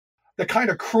the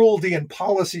kind of cruelty and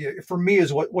policy for me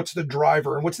is what's the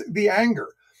driver and what's the anger.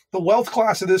 The wealth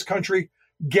class of this country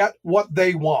get what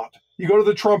they want. You go to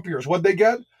the Trump years, what they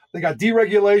get? They got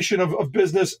deregulation of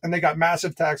business, and they got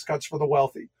massive tax cuts for the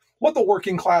wealthy. What the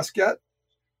working class get?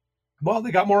 Well,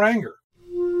 they got more anger.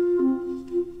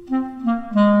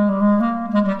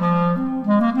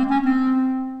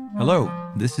 Hello,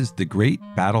 this is the Great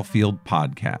Battlefield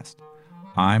Podcast.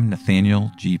 I'm Nathaniel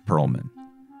G. Pearlman.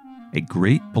 A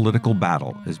great political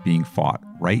battle is being fought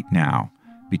right now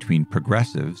between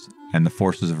progressives and the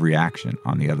forces of reaction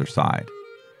on the other side.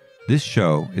 This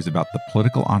show is about the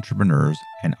political entrepreneurs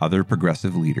and other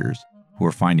progressive leaders who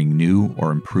are finding new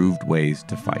or improved ways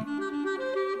to fight.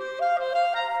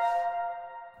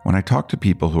 When I talk to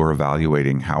people who are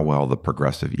evaluating how well the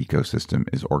progressive ecosystem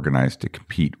is organized to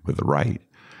compete with the right,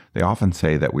 they often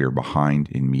say that we are behind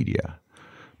in media.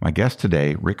 My guest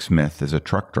today, Rick Smith, is a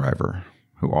truck driver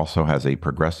who also has a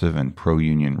progressive and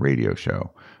pro-union radio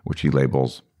show, which he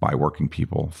labels By Working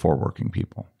People, For Working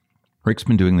People. Rick's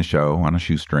been doing the show on a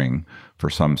shoestring for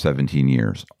some 17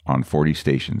 years, on 40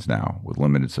 stations now, with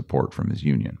limited support from his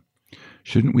union.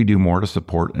 Shouldn't we do more to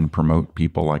support and promote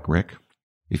people like Rick?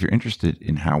 If you're interested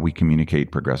in how we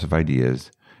communicate progressive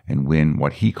ideas and win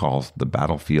what he calls the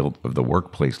battlefield of the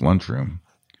workplace lunchroom,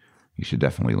 you should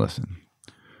definitely listen.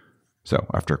 So,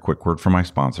 after a quick word from my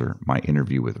sponsor, my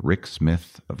interview with Rick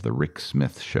Smith of The Rick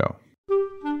Smith Show.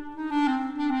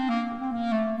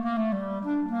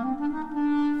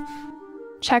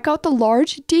 Check out the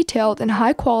large, detailed, and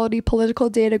high-quality political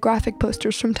data graphic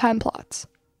posters from TimePlots.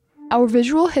 Our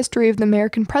visual history of the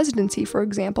American presidency, for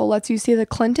example, lets you see the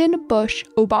Clinton, Bush,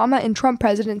 Obama, and Trump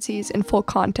presidencies in full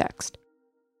context.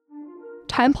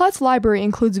 TimePlots library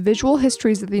includes visual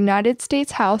histories of the United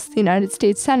States House, the United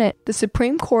States Senate, the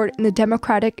Supreme Court, and the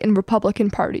Democratic and Republican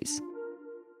parties.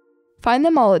 Find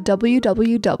them all at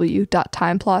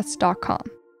www.timeplots.com.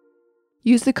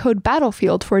 Use the code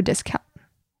BATTLEFIELD for a discount.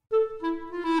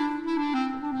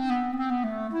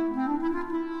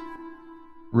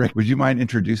 Rick, would you mind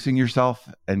introducing yourself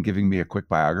and giving me a quick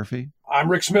biography?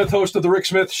 I'm Rick Smith, host of The Rick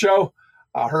Smith Show.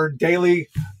 Heard daily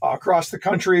across the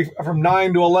country from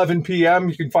 9 to 11 p.m.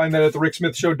 You can find that at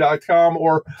thericksmithshow.com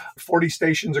or 40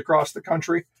 stations across the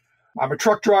country. I'm a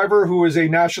truck driver who is a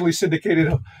nationally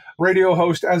syndicated radio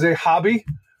host as a hobby.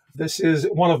 This is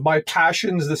one of my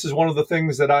passions. This is one of the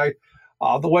things that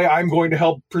the way I'm going to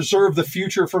help preserve the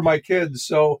future for my kids.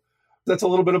 So that's a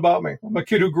little bit about me. I'm a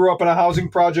kid who grew up in a housing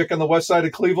project on the west side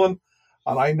of Cleveland,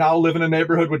 and I now live in a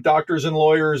neighborhood with doctors and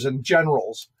lawyers and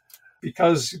generals.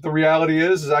 Because the reality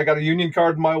is I got a union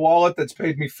card in my wallet that's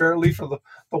paid me fairly for the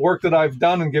work that I've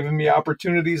done and given me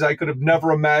opportunities I could have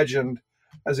never imagined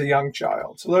as a young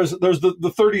child. So there's the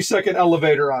 30-second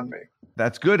elevator on me.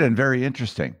 That's good and very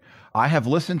interesting. I have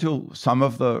listened to some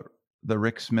of the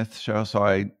Rick Smith Show, so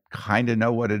I kind of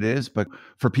know what it is. But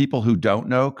for people who don't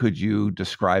know, could you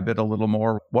describe it a little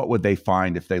more? What would they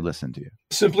find if they listen to you?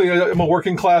 Simply, I'm a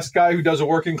working class guy who does a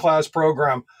working class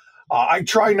program. I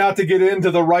try not to get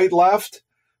into the right-left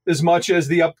as much as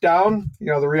the up-down. You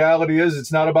know, the reality is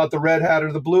it's not about the red hat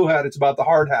or the blue hat. It's about the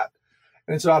hard hat.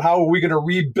 And it's about how are we going to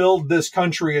rebuild this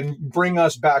country and bring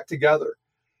us back together.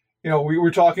 You know, we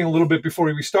were talking a little bit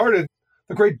before we started.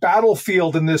 The great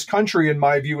battlefield in this country, in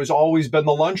my view, has always been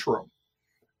the lunchroom.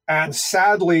 And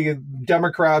sadly,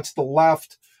 Democrats, the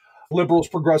left, liberals,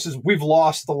 progressives, we've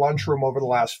lost the lunchroom over the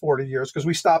last 40 years because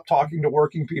we stopped talking to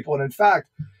working people. And in fact,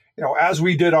 you know, as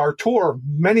we did our tour,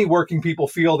 many working people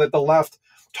feel that the left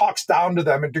talks down to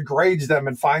them and degrades them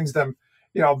and finds them,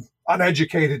 you know,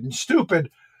 uneducated and stupid.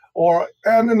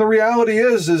 And the reality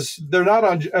is they're not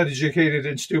uneducated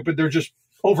and stupid. They're just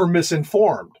over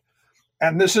misinformed.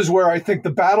 And this is where I think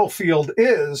the battlefield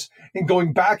is in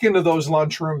going back into those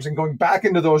lunchrooms and going back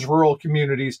into those rural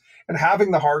communities and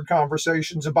having the hard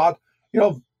conversations about, you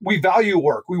know, we value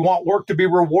work. We want work to be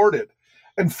rewarded.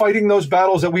 And fighting those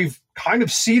battles that we've kind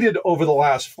of ceded over the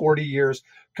last 40 years,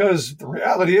 because the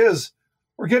reality is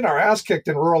we're getting our ass kicked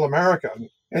in rural America.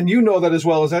 And you know that as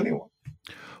well as anyone.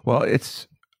 Well, it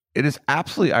is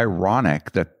absolutely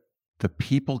ironic that the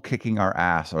people kicking our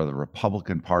ass are the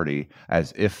Republican Party,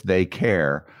 as if they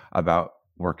care about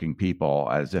working people,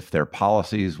 as if their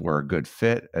policies were a good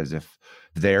fit, as if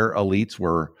their elites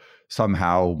were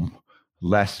somehow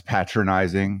less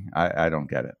patronizing. I don't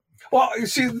get it. Well, you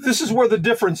see, this is where the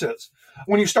difference is.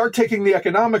 When you start taking the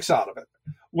economics out of it,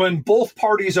 when both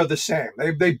parties are the same,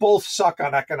 they both suck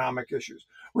on economic issues.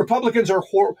 Republicans are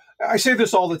I say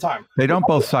this all the time. They don't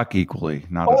both suck equally.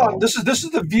 Hold on. This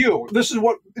is the view. This is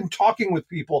what, in talking with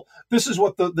people, this is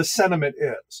what the sentiment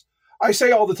is. I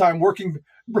say all the time,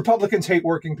 Republicans hate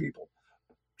working people.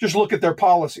 Just look at their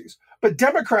policies. But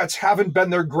Democrats haven't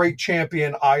been their great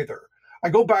champion either. I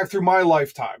go back through my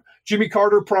lifetime. Jimmy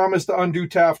Carter promised to undo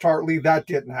Taft-Hartley. That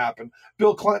didn't happen.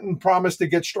 Bill Clinton promised to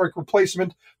get strike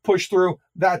replacement pushed through.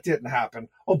 That didn't happen.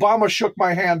 Obama shook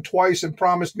my hand twice and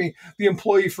promised me the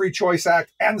Employee Free Choice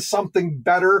Act and something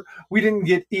better. We didn't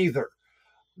get either.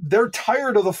 They're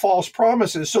tired of the false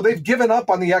promises, so they've given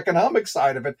up on the economic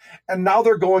side of it, and now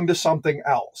they're going to something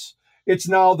else. It's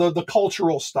now the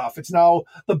cultural stuff. It's now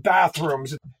the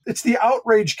bathrooms. It's the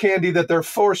outrage candy that they're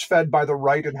force-fed by the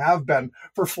right and have been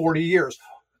for 40 years.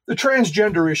 The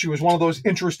transgender issue is one of those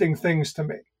interesting things to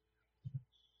me.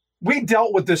 We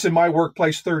dealt with this in my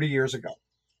workplace 30 years ago.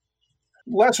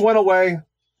 Les went away.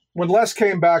 When Les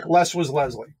came back, Les was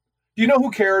Leslie. Do you know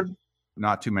who cared?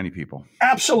 Not too many people.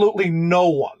 Absolutely no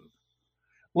one.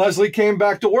 Leslie came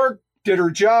back to work, did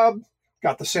her job,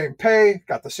 got the same pay,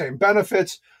 got the same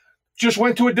benefits, just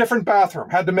went to a different bathroom,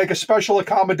 had to make a special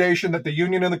accommodation that the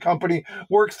union and the company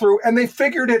worked through, and they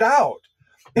figured it out.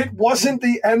 It wasn't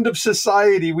the end of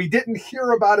society. We didn't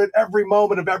hear about it every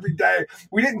moment of every day.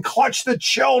 We didn't clutch the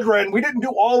children. We didn't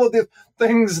do all of the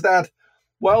things that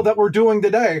we're doing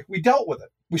today. We dealt with it.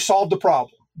 We solved the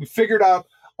problem. We figured out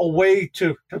a way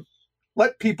to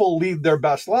let people lead their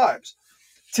best lives.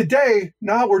 Today,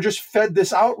 now we're just fed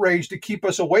this outrage to keep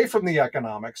us away from the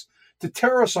economics, to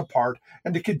tear us apart,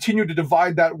 and to continue to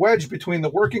divide that wedge between the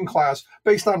working class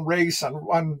based on race,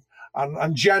 on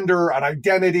gender, on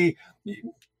identity.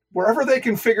 Wherever they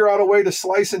can figure out a way to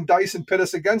slice and dice and pit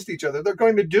us against each other, they're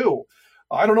going to do.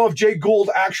 I don't know if Jay Gould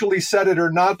actually said it or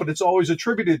not, but it's always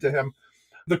attributed to him.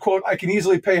 The quote, "I can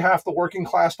easily pay half the working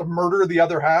class to murder the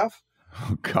other half."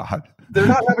 Oh, God. They're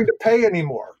not having to pay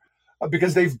anymore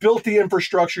because they've built the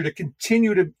infrastructure to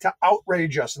continue to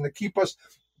outrage us and to keep us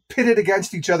pitted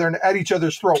against each other and at each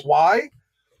other's throat. Why?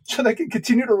 So they can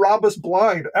continue to rob us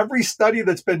blind. Every study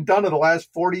that's been done in the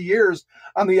last 40 years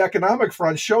on the economic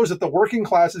front shows that the working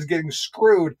class is getting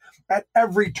screwed at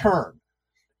every turn.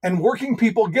 And working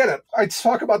people get it. I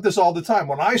talk about this all the time.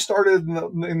 When I started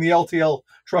in the LTL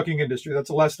trucking industry, that's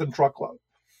less than truckload,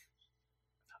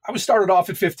 I was started off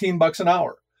at $15 an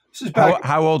hour. This is back.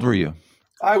 How old were you?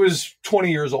 I was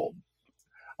 20 years old.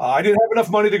 I didn't have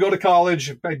enough money to go to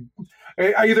college. I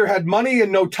either had money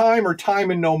and no time or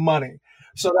time and no money.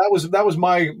 So that was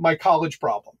my college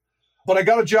problem. But I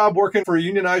got a job working for a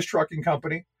unionized trucking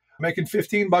company, making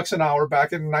 $15 an hour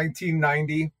back in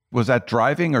 1990. Was that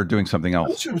driving or doing something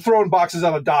else? I was throwing boxes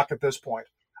on a dock at this point.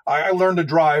 I learned to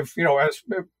drive, as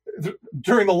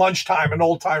during the lunchtime, an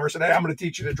old timer said, "Hey, I'm going to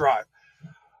teach you to drive."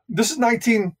 This is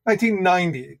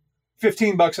 1990,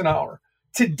 $15 an hour.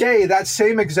 Today, that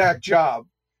same exact job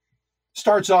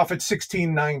starts off at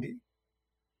 $16.90.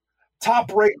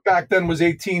 Top rate back then was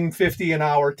 $18.50 an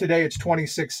hour. Today, it's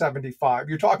 $26.75.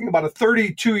 You're talking about a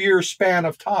 32-year span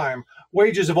of time.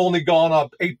 Wages have only gone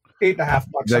up $8.50 an hour.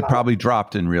 They probably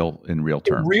dropped in real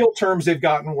terms. In real terms, they've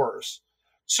gotten worse.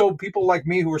 So people like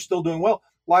me who are still doing well,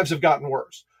 lives have gotten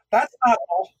worse. That's not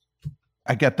all.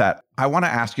 I get that. I want to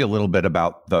ask you a little bit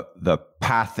about the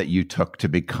path that you took to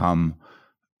become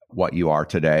what you are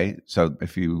today. So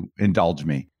if you indulge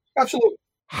me. Absolutely.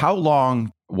 How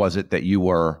long was it that you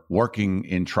were working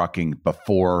in trucking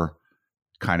before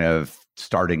kind of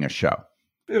starting a show?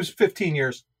 It was 15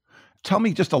 years. Tell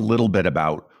me just a little bit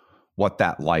about what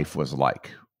that life was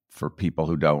like for people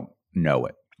who don't know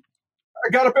it. I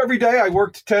got up every day. I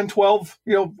worked 10, 12,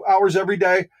 hours every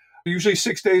day, usually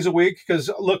 6 days a week. Because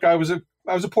look, I was a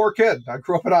poor kid. I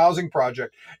grew up in a housing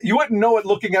project. You wouldn't know it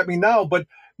looking at me now, but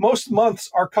most months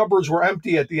our cupboards were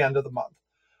empty at the end of the month.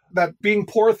 That being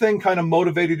poor thing kind of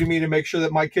motivated me to make sure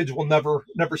that my kids will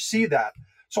never see that.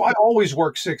 So I always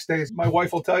work 6 days. My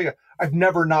wife will tell you, I've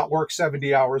never not worked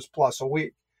 70 hours plus a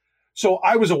week. So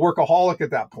I was a workaholic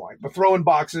at that point, but throwing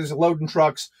boxes, loading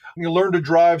trucks. You learn to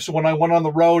drive. So when I went on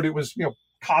the road, it was,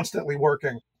 constantly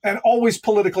working and always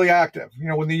politically active.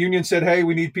 When the union said, "Hey,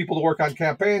 we need people to work on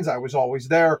campaigns," I was always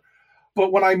there.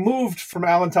 But when I moved from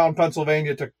Allentown,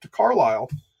 Pennsylvania to Carlisle,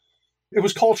 it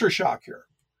was culture shock here.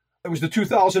 It was the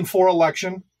 2004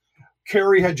 election.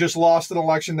 Kerry had just lost an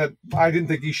election that I didn't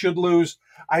think he should lose.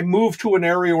 I moved to an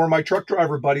area where my truck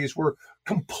driver buddies were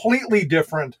completely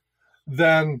different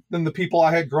than the people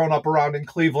I had grown up around in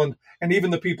Cleveland and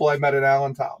even the people I met in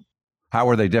Allentown. How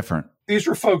were they different? These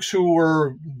were folks who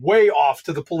were way off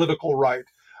to the political right.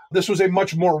 This was a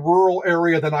much more rural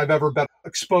area than I've ever been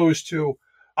exposed to.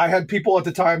 I had people at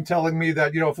the time telling me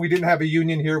that, if we didn't have a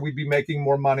union here, we'd be making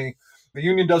more money. The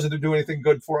union doesn't do anything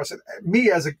good for us. And me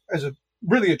as a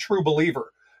really a true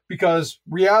believer, because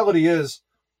reality is,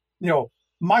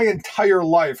 my entire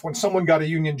life, when someone got a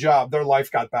union job, their life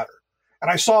got better. And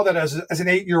I saw that as an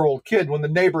 8-year-old kid when the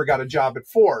neighbor got a job at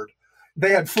Ford.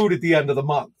 They had food at the end of the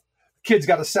month. Kids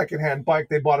got a secondhand bike.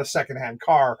 They bought a secondhand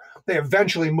car. They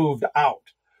eventually moved out.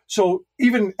 So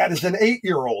even as an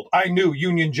 8-year-old, I knew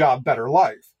union job, better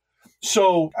life.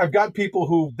 So I've got people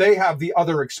who they have the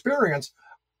other experience.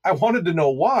 I wanted to know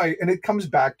why. And it comes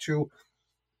back to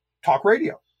talk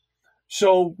radio.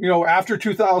 So, after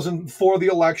 2004, the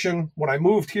election, when I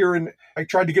moved here and I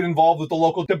tried to get involved with the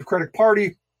local Democratic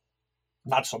Party,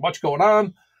 not so much going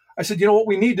on. I said, what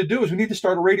we need to do is we need to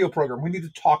start a radio program. We need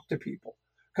to talk to people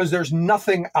because there's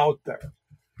nothing out there.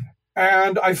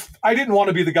 And I didn't want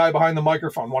to be the guy behind the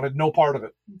microphone, wanted no part of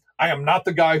it. I am not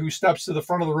the guy who steps to the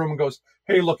front of the room and goes,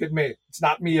 hey, look at me. It's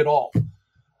not me at all.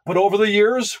 But over the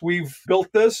years, we've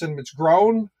built this and it's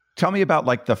grown. Tell me about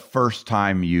like the first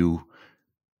time you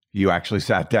actually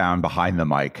sat down behind the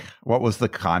mic. What was the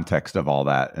context of all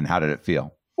that and how did it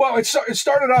feel? Well, it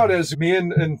started out as me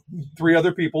and 3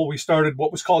 other people. We started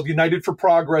what was called United for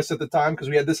Progress at the time because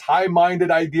we had this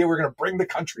high-minded idea we're going to bring the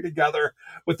country together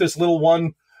with this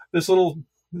little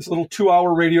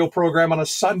 2-hour radio program on a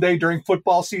Sunday during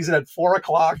football season at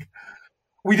 4:00.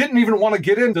 We didn't even want to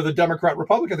get into the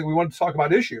Democrat-Republican thing. We wanted to talk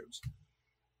about issues.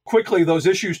 Quickly, those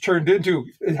issues turned into,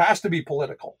 it has to be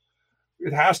political.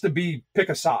 It has to be pick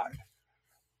a side.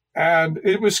 And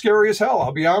it was scary as hell,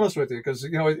 I'll be honest with you, because,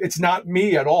 it's not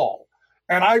me at all.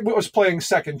 And I was playing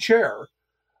second chair.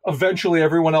 Eventually,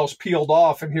 everyone else peeled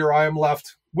off, and here I am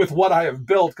left with what I have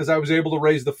built because I was able to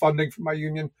raise the funding for my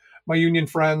union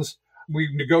friends. We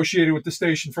negotiated with the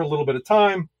station for a little bit of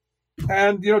time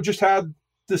and, just had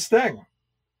this thing.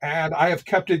 And I have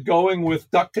kept it going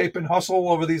with duct tape and hustle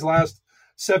over these last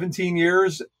 17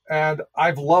 years, and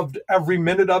I've loved every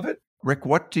minute of it. Rick,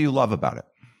 what do you love about it?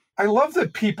 I love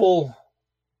that people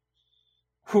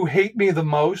who hate me the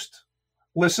most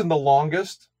listen the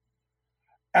longest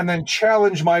and then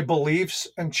challenge my beliefs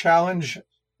and challenge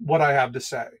what I have to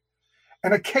say.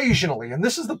 And occasionally, and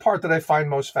this is the part that I find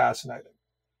most fascinating,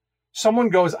 someone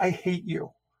goes, I hate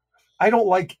you. I don't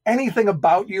like anything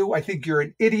about you. I think you're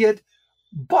an idiot,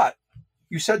 but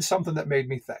you said something that made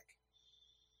me think.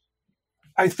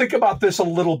 I think about this a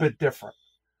little bit different.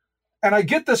 And I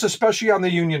get this especially on the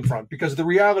union front, because the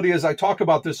reality is I talk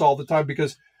about this all the time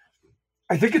because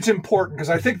I think it's important, because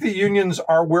I think the unions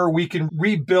are where we can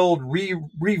rebuild,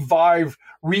 revive,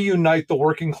 reunite the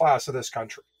working class of this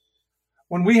country.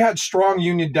 When we had strong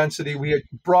union density, we had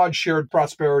broad shared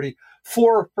prosperity.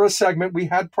 For a segment, we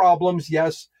had problems.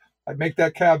 Yes, I make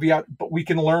that caveat, but we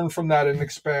can learn from that and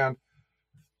expand.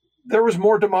 There was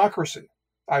more democracy,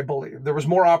 I believe. There was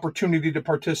more opportunity to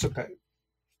participate.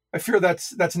 I fear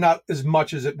that's not as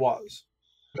much as it was.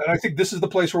 And I think this is the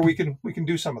place where we can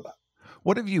do some of that.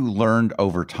 What have you learned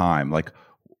over time? Like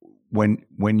when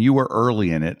you were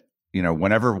early in it,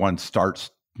 whenever one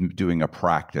starts doing a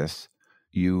practice,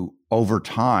 you over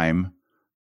time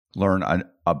learn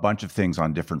a bunch of things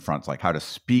on different fronts, like how to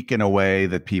speak in a way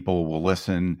that people will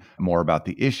listen, more about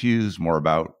the issues, more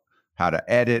about how to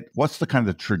edit. What's the kind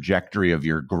of the trajectory of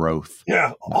your growth?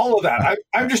 Yeah, all of that.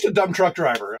 I'm just a dumb truck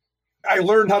driver. I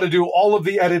learned how to do all of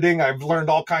the editing. I've learned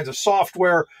all kinds of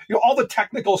software, all the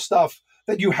technical stuff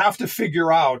that you have to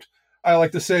figure out. I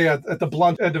like to say at the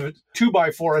blunt end of a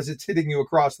 2x4 as it's hitting you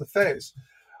across the face,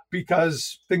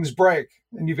 because things break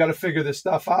and you've got to figure this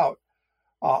stuff out.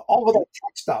 All of that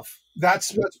tech stuff,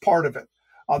 that's part of it.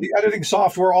 The editing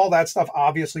software, all that stuff,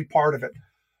 obviously part of it.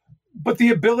 But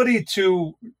the ability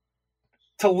to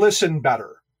listen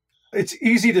better. It's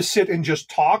easy to sit and just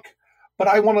talk, but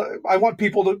I want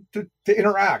people to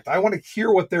interact. I want to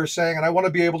hear what they're saying, and I want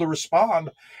to be able to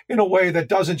respond in a way that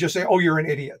doesn't just say, "Oh, you're an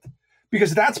idiot,"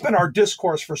 because that's been our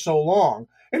discourse for so long.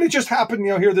 And it just happened,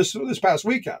 here this past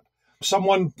weekend.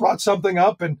 Someone brought something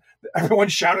up, and everyone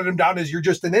shouted him down as "you're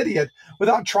just an idiot,"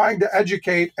 without trying to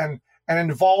educate and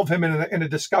involve him in a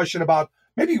discussion about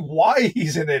maybe why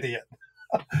he's an idiot.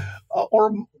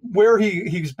 Or where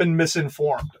he's been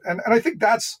misinformed. And I think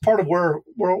that's part of where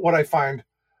what I find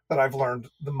that I've learned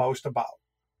the most about.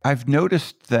 I've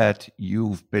noticed that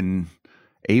you've been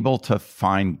able to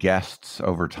find guests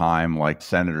over time, like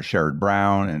Senator Sherrod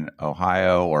Brown in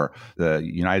Ohio, or the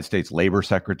United States Labor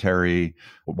Secretary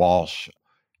Walsh.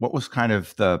 What was kind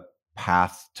of the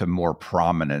path to more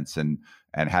prominence and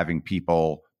having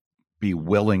people be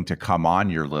willing to come on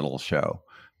your little show,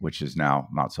 which is now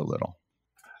not so little?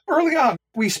 Early on,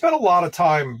 we spent a lot of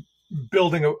time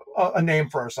building a name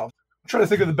for ourselves. I'm trying to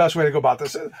think of the best way to go about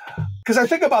this. Because I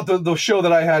think about the show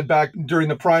that I had back during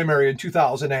the primary in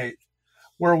 2008,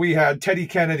 where we had Teddy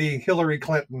Kennedy, Hillary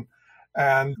Clinton,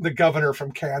 and the governor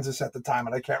from Kansas at the time,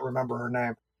 and I can't remember her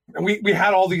name. And we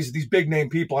had all these big name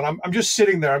people, and I'm just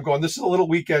sitting there. I'm going, this is a little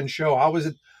weekend show.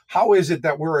 How is it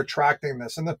that we're attracting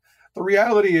this? And the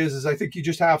reality is I think you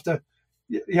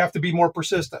have to be more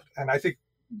persistent. And I think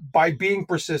by being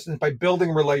persistent, by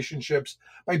building relationships,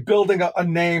 by building a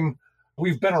name,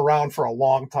 we've been around for a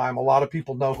long time. A lot of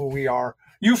people know who we are.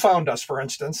 You found us, for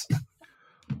instance.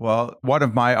 Well, one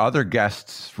of my other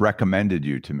guests recommended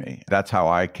you to me. That's how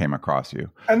I came across you.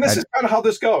 And this is kind of how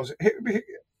this goes.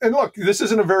 And look, this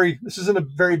isn't a very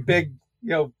big,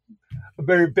 a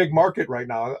very big market right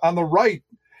now. On the right,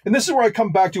 and this is where I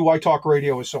come back to why talk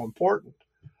radio is so important.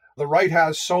 The right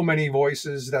has so many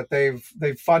voices that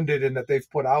they've funded and that they've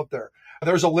put out there.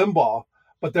 There's a Limbaugh,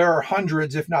 but there are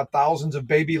hundreds, if not thousands, of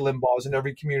baby Limbaughs in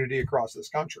every community across this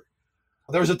country.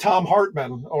 There's a Tom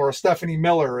Hartman or a Stephanie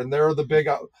Miller, and they're the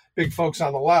big folks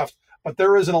on the left. But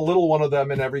there isn't a little one of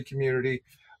them in every community,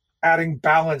 adding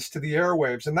balance to the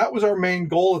airwaves. And that was our main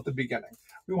goal at the beginning.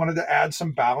 We wanted to add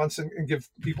some balance and give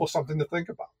people something to think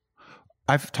about.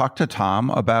 I've talked to Tom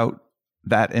about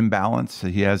that imbalance.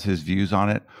 He has his views on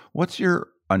it. What's your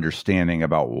understanding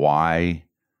about why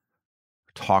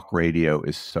talk radio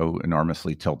is so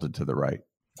enormously tilted to the right?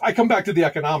 I come back to the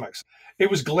economics. It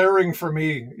was glaring for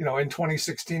me, in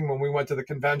 2016 when we went to the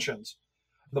conventions,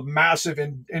 the massive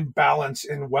imbalance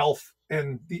in wealth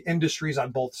in the industries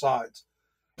on both sides.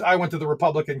 I went to the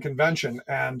Republican convention,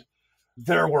 and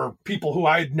there were people who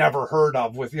I'd never heard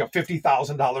of with,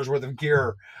 $50,000 worth of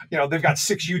gear. They've got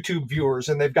 6 YouTube viewers,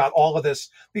 and they've got all of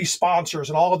these sponsors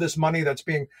and all of this money that's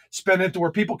being spent into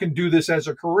where people can do this as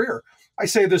a career. I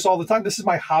say this all the time. This is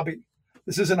my hobby.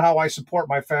 This isn't how I support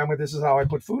my family. This is how I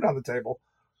put food on the table.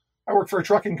 I work for a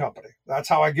trucking company. That's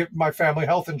how I get my family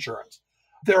health insurance.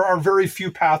 There are very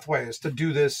few pathways to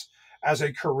do this as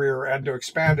a career and to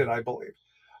expand it, I believe.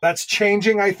 That's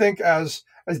changing, I think, as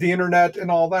the internet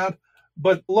and all that.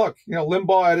 But look,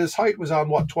 Limbaugh at his height was on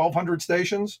 1,200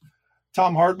 stations.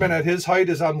 Tom Hartman at his height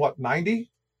is on 90?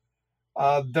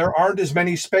 There aren't as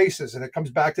many spaces, and it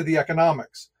comes back to the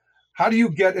economics. How do you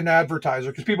get an advertiser?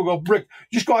 Because people go, Rick,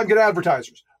 just go out and get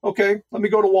advertisers. Okay, let me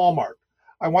go to Walmart.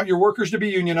 I want your workers to be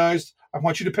unionized. I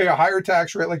want you to pay a higher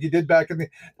tax rate like you did back in the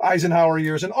Eisenhower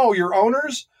years. And your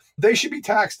owners, they should be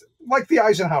taxed like the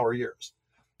Eisenhower years.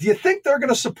 Do you think they're going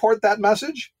to support that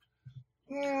message?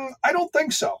 I don't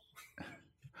think so.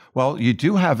 Well, you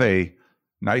do have a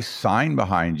nice sign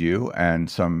behind you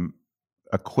and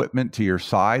equipment to your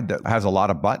side that has a lot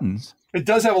of buttons. It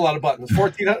does have a lot of buttons.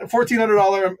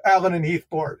 $1,400 Allen and Heath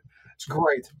board. It's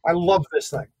great. I love this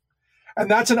thing. And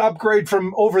that's an upgrade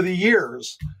from over the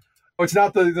years. It's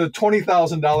not the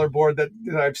 $20,000 board that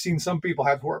I've seen some people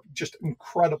have who are just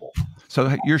incredible.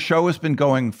 So your show has been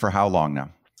going for how long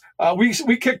now?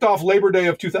 We kicked off Labor Day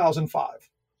of 2005.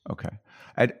 Okay.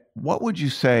 And what would you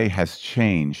say has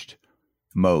changed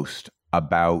most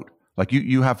about, like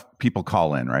you have people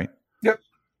call in, right? Yep.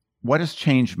 What has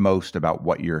changed most about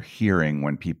what you're hearing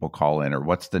when people call in, or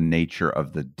what's the nature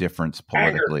of the difference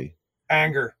politically?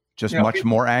 Anger. Just much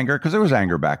more anger? Because there was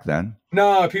anger back then.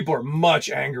 No, people are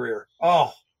much angrier.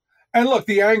 Oh, and look,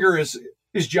 the anger is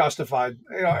justified.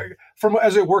 From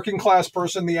as a working class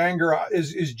person, the anger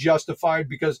is justified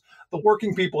because the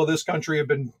working people of this country have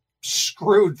been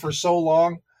screwed for so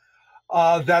long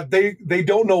that they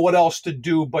don't know what else to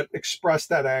do but express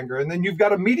that anger. And then you've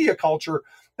got a media culture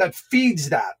that feeds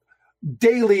that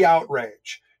daily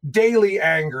outrage, daily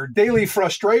anger, daily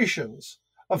frustrations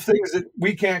of things that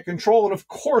we can't control. And of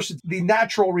course, the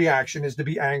natural reaction is to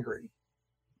be angry.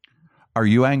 Are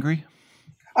you angry?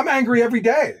 I'm angry every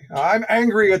day. I'm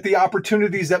angry at the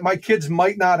opportunities that my kids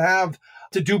might not have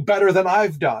to do better than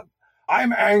I've done.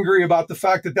 I'm angry about the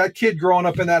fact that kid growing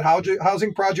up in that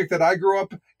housing project that I grew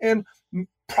up in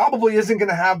probably isn't going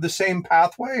to have the same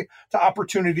pathway to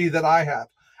opportunity that I have.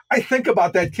 I think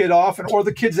about that kid often, or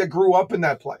the kids that grew up in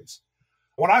that place.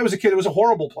 When I was a kid, it was a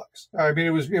horrible place. I mean,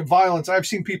 it was violence. I've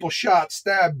seen people shot,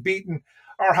 stabbed, beaten.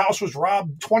 Our house was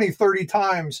robbed 20, 30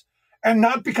 times. And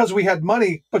not because we had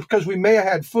money, but because we may have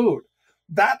had food.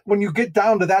 That, when you get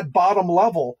down to that bottom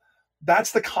level,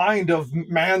 that's the kind of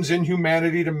man's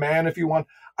inhumanity to man, if you want.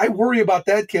 I worry about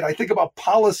that kid. I think about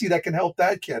policy that can help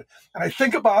that kid. And I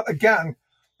think about, again,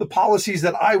 the policies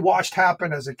that I watched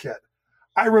happen as a kid.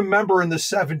 I remember in the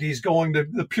 70s going to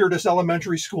the Purtis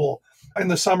Elementary School in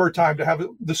the summertime to have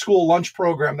the school lunch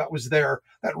program that was there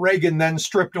that Reagan then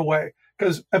stripped away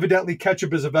because evidently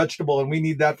ketchup is a vegetable and we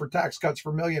need that for tax cuts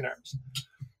for millionaires.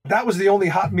 That was the only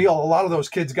hot meal a lot of those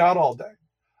kids got all day.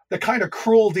 The kind of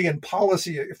cruelty and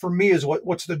policy for me is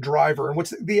what's the driver and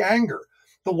what's the anger.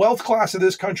 The wealth class of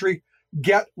this country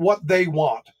get what they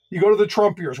want. You go to the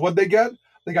Trump years, what'd they get?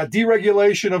 They got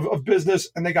deregulation of business,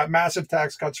 and they got massive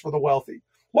tax cuts for the wealthy.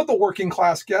 What the working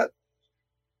class get?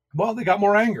 Well, they got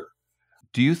more anger.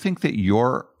 Do you think that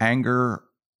your anger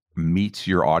meets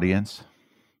your audience?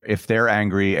 If they're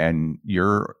angry and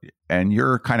you're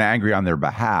kind of angry on their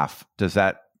behalf, does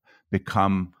that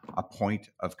become a point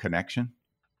of connection?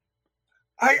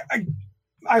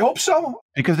 I hope so.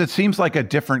 Because it seems like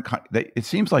it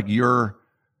seems like your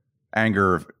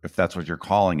anger, if that's what you're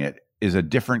calling it, is a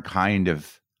different kind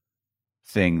of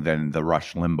thing than the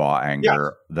Rush Limbaugh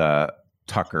anger, the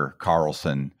Tucker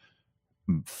Carlson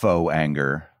faux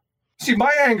anger. See,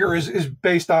 my anger is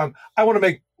based on, I want to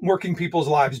make working people's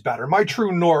lives better. My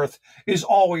true north is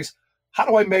always, how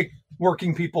do I make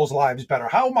working people's lives better?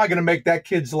 How am I going to make that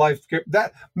kid's life,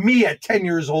 me at 10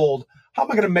 years old, how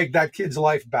am I going to make that kid's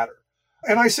life better?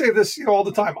 And I say this all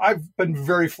the time. I've been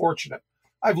very fortunate.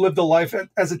 I've lived a life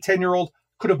as a 10-year-old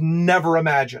could have never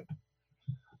imagined.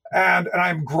 And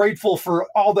I'm grateful for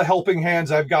all the helping hands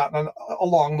I've gotten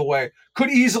along the way. Could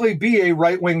easily be a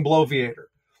right-wing bloviator.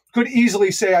 Could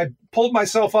easily say I pulled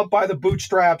myself up by the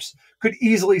bootstraps. Could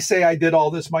easily say I did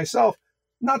all this myself.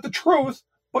 Not the truth,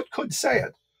 but could say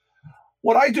it.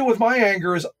 What I do with my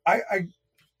anger is I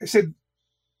said,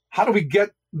 how do we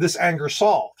get this anger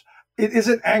solved? It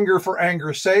isn't anger for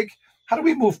anger's sake. How do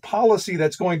we move policy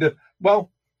that's going to,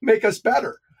 make us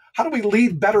better? How do we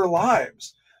lead better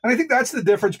lives? And I think that's the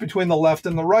difference between the left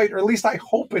and the right, or at least I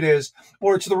hope it is,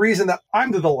 or it's the reason that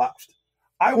I'm to the left.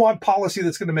 I want policy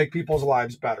that's going to make people's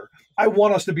lives better. I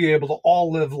want us to be able to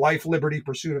all live life, liberty,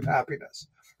 pursuit of happiness.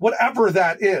 Whatever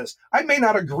that is. I may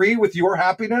not agree with your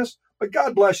happiness, but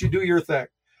God bless you, do your thing.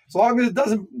 As long as it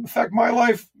doesn't affect my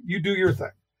life, you do your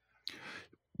thing.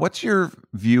 What's your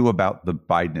view about the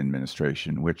Biden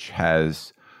administration, which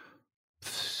has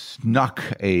snuck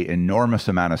an enormous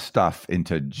amount of stuff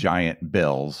into giant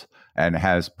bills and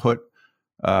has put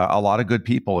a lot of good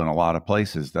people in a lot of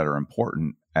places that are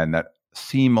important and that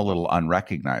seem a little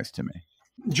unrecognized to me?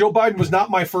 Joe Biden was not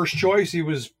my first choice. He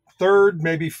was third,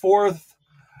 maybe fourth.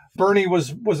 Bernie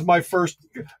was my first.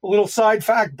 A little side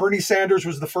fact, Bernie Sanders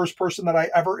was the first person that I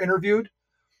ever interviewed.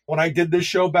 When I did this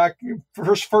show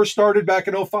first started back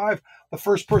in 2005, the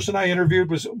first person I interviewed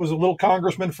was a little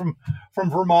congressman from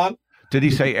Vermont. Did he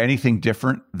say anything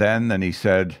different then than he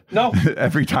said no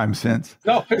every time since?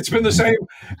 No, it's been the same.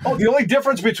 The only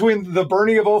difference between the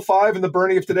Bernie of 2005 and the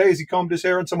Bernie of today is he combed his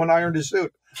hair and someone ironed his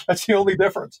suit. That's the only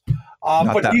difference.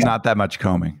 Not that much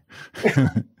combing.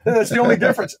 That's the only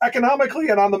difference. Economically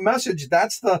and on the message,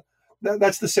 that's the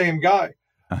same guy.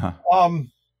 Uh-huh.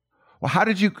 Well, how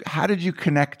did you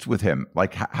connect with him?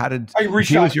 Like, how did I reached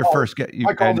he out? Was your first get?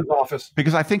 I called his office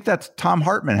because I think that's Tom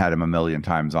Hartman had him a million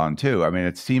times on too. I mean,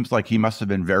 it seems like he must have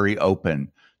been very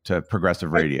open to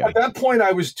progressive radio. At that point,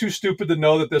 I was too stupid to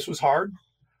know that this was hard,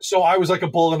 so I was like a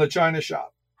bull in a china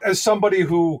shop. As somebody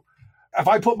who, if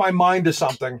I put my mind to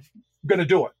something, I'm going to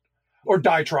do it or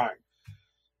die trying.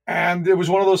 And it was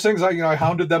one of those things. I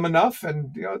hounded them enough,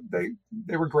 and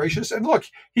they were gracious. And look,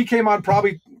 he came on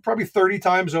probably 30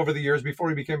 times over the years before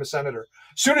he became a senator.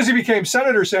 As soon as he became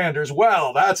Senator Sanders,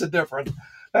 that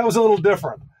was a little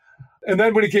different. And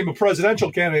then when he became a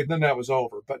presidential candidate, then that was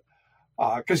over. But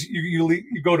because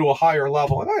you go to a higher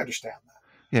level, and I understand that.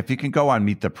 Yeah, if you can go on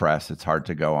Meet the Press, it's hard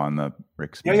to go on the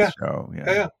Rick Smith show.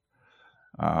 Yeah.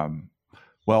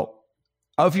 Well,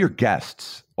 of your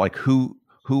guests, like who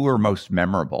are most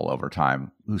memorable over time?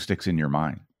 Who sticks in your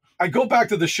mind? I go back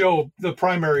to the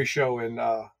primary show in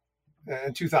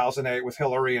 2008 with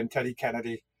Hillary and Teddy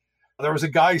Kennedy. There was a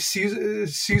guy,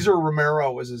 Cesar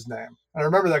Romero was his name. I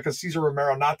remember that because Cesar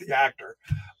Romero, not the actor,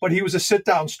 but he was a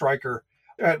sit-down striker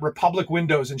at Republic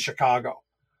Windows in Chicago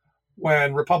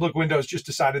when Republic Windows just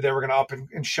decided they were going to up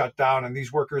and shut down, and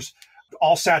these workers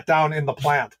all sat down in the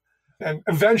plant and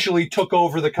eventually took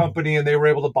over the company, and they were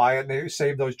able to buy it, and they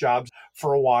saved those jobs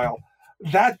for a while.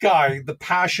 That guy, the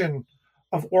passion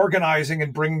of organizing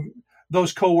and bring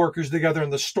those coworkers together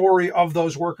and the story of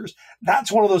those workers,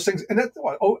 that's one of those things. And that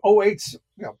 08's,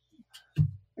 a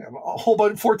whole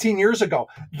bunch 14 years ago,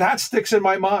 that sticks in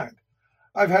my mind.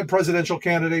 I've had presidential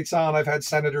candidates on, I've had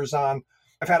senators on,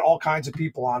 I've had all kinds of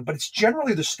people on, but it's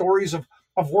generally the stories of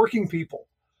working people.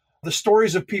 The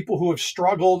stories of people who have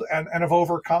struggled and have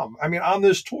overcome. I mean, on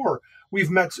this tour, we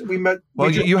met.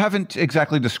 Well, you haven't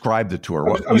exactly described the tour.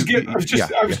 I was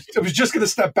just going to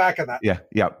step back on that. Yeah.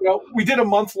 We did a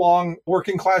month-long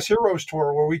Working Class Heroes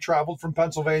tour where we traveled from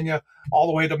Pennsylvania all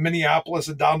the way to Minneapolis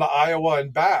and down to Iowa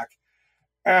and back,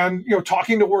 and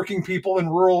talking to working people in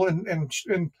rural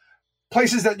and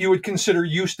places that you would consider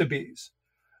used to be's,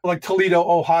 like Toledo,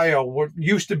 Ohio, what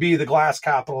used to be the glass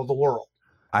capital of the world.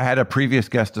 I had a previous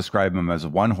guest describe them as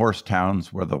one-horse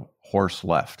towns where the horse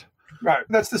left. Right.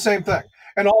 That's the same thing.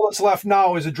 And all that's left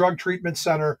now is a drug treatment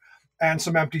center and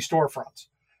some empty storefronts.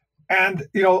 And,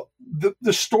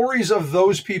 the stories of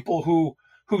those people who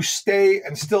stay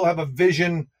and still have a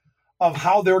vision of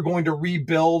how they're going to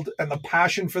rebuild and the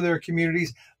passion for their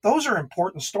communities, those are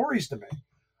important stories to me.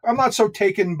 I'm not so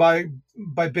taken by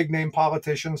big name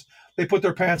politicians. They put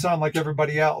their pants on like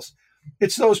everybody else.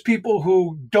 It's those people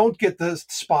who don't get the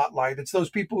spotlight. It's those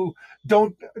people who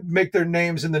don't make their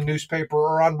names in the newspaper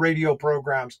or on radio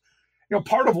programs.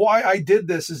 Part of why I did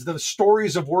this is the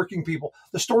stories of working people,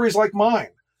 the stories like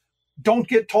mine, don't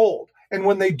get told. And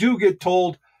when they do get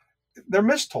told, they're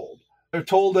mistold. They're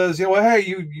told as, hey,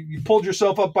 you pulled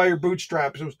yourself up by your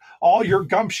bootstraps. It was all your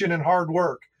gumption and hard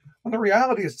work. When the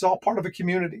reality is it's all part of a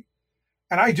community.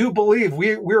 And I do believe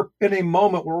we're in a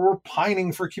moment where we're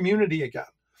pining for community again.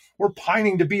 We're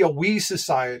pining to be a we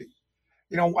society.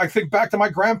 I think back to my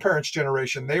grandparents'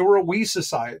 generation. They were a we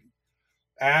society.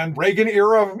 And Reagan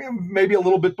era, maybe a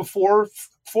little bit before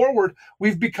forward,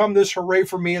 we've become this hooray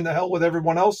for me and the hell with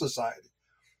everyone else society.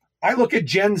 I look at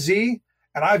Gen Z,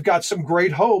 and I've got some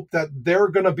great hope that they're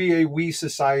going to be a we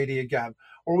society again,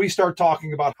 where we start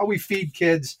talking about how we feed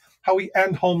kids, how we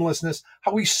end homelessness,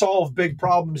 how we solve big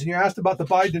problems. And you asked about the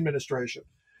Biden administration,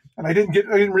 and I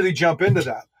didn't really jump into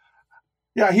that.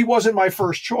 Yeah, he wasn't my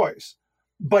first choice,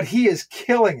 but he is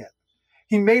killing it.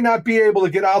 He may not be able to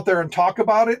get out there and talk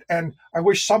about it, and I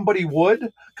wish somebody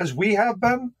would, because we have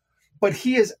been, but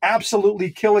he is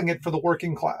absolutely killing it for the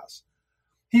working class.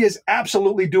 He is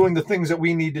absolutely doing the things that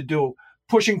we need to do,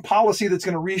 pushing policy that's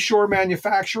going to reshore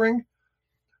manufacturing,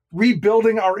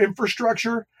 rebuilding our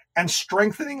infrastructure, and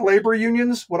strengthening labor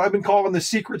unions, what I've been calling the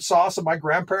secret sauce of my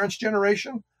grandparents'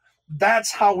 generation.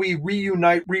 That's how we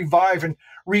reunite, revive, and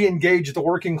re-engage the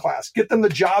working class. Get them the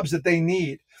jobs that they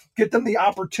need. Get them the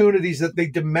opportunities that they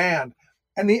demand.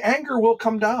 And the anger will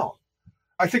come down.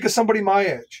 I think of somebody my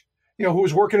age, who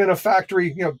was working in a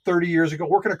factory, 30 years ago,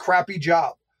 working a crappy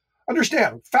job.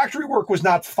 Understand, factory work was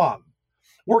not fun.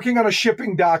 Working on a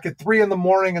shipping dock at 3 a.m.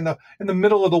 in the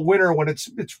middle of the winter when it's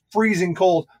freezing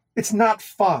cold, it's not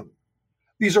fun.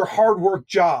 These are hard work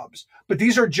jobs, but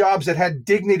these are jobs that had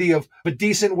dignity of a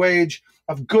decent wage,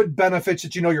 of good benefits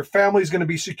that your family's going to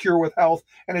be secure with health,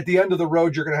 and at the end of the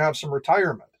road, you're going to have some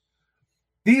retirement.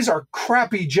 These are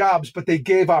crappy jobs, but they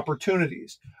gave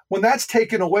opportunities. When that's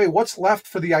taken away, what's left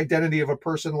for the identity of a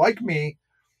person like me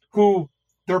who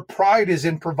their pride is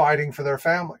in providing for their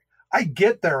family? I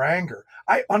get their anger.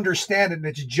 I understand it, and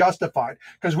it's justified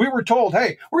because we were told,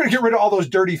 hey, we're going to get rid of all those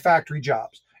dirty factory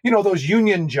jobs, those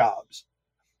union jobs.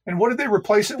 And what did they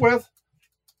replace it with?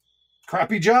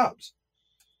 Crappy jobs.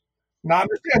 Now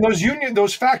understand,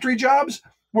 those factory jobs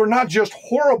were not just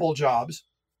horrible jobs.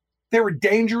 They were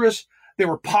dangerous. They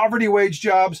were poverty wage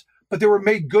jobs, but they were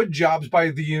made good jobs by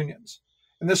the unions.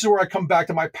 And this is where I come back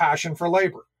to my passion for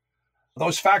labor.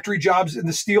 Those factory jobs in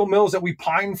the steel mills that we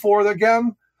pine for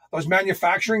again, those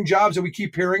manufacturing jobs that we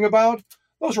keep hearing about,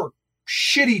 those were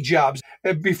shitty jobs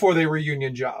before they were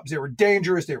union jobs. They were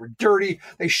dangerous. They were dirty.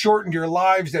 They shortened your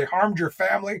lives. They harmed your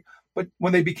family. But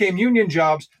when they became union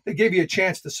jobs, they gave you a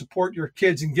chance to support your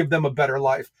kids and give them a better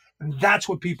life. And that's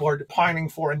what people are pining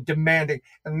for and demanding.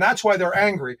 And that's why they're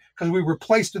angry, because we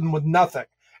replaced them with nothing.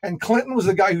 And Clinton was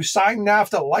the guy who signed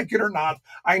NAFTA, like it or not.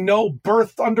 I know,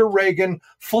 birthed under Reagan,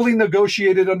 fully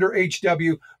negotiated under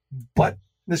HW. But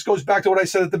this goes back to what I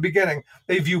said at the beginning.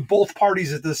 They view both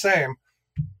parties as the same.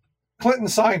 Clinton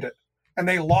signed it, and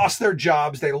they lost their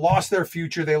jobs. They lost their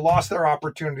future. They lost their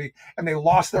opportunity, and they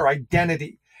lost their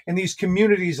identity. And these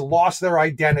communities lost their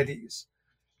identities.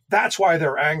 That's why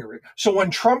they're angry. So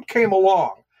when Trump came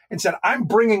along and said, I'm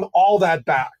bringing all that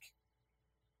back,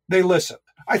 they listened.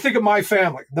 I think of my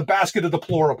family, the basket of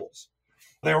deplorables.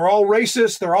 They were all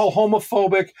racist. They're all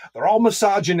homophobic. They're all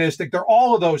misogynistic. They're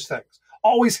all of those things.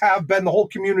 Always have been. The whole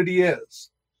community is.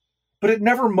 But it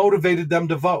never motivated them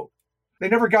to vote. They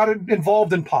never got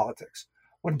involved in politics.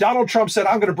 When Donald Trump said,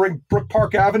 I'm going to bring Brook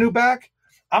Park Avenue back,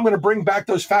 I'm going to bring back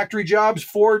those factory jobs,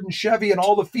 Ford and Chevy and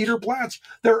all the feeder plants,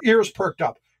 their ears perked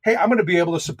up. Hey, I'm going to be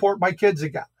able to support my kids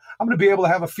again. I'm going to be able to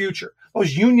have a future.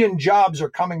 Those union jobs are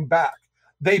coming back.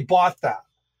 They bought that.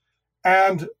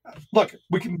 And look,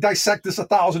 we can dissect this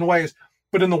 1,000 ways,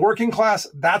 but in the working class,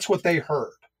 that's what they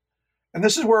heard. And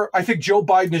this is where I think Joe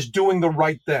Biden is doing the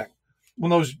right thing. When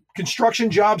those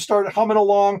construction jobs start humming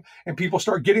along and people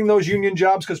start getting those union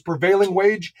jobs because prevailing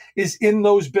wage is in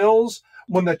those bills,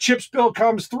 when the CHIPS bill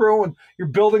comes through and you're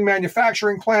building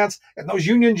manufacturing plants and those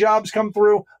union jobs come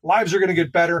through, lives are going to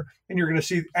get better and you're going to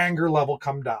see the anger level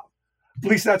come down. At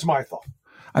least that's my thought.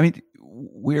 I mean,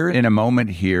 we're in a moment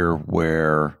here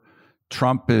where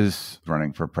Trump is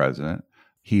running for president.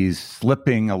 He's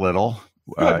slipping a little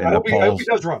in the polls. I hope he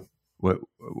does run.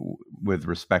 With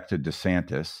respect to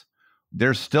DeSantis.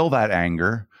 There's still that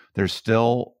anger. There's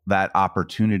still that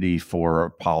opportunity for a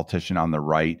politician on the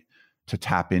right to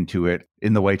tap into it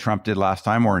in the way Trump did last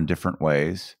time or in different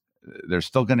ways. There's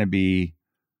still going to be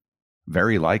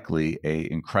very likely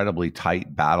a incredibly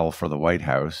tight battle for the White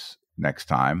House next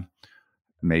time.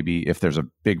 Maybe if there's a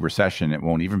big recession, it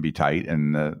won't even be tight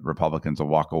and the Republicans will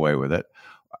walk away with it.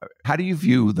 How do you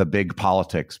view the big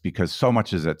politics? Because so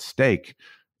much is at stake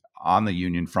on the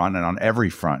union front and on every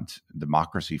front,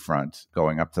 democracy front,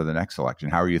 going up to the next election.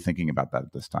 How are you thinking about that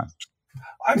at this time?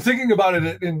 I'm thinking about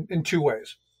it in two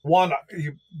ways. One,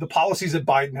 the policies that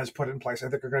Biden has put in place, I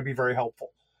think, are going to be very helpful.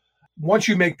 Once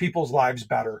you make people's lives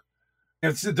better,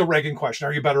 it's the Reagan question,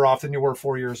 are you better off than you were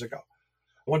 4 years ago?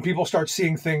 When people start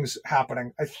seeing things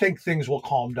happening, I think things will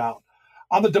calm down.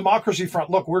 On the democracy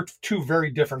front, look, we're two very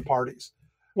different parties.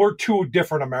 We're two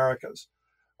different Americas.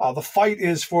 The fight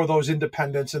is for those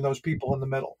independents and those people in the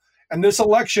middle. And this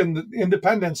election, the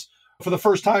independents, for the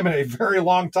first time in a very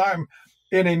long time,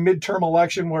 in a midterm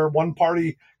election where one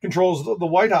party controls the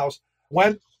White House,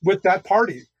 went with that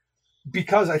party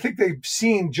because I think they've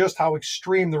seen just how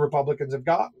extreme the Republicans have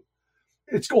gotten.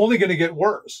 It's only going to get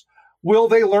worse. Will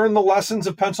they learn the lessons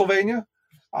of Pennsylvania?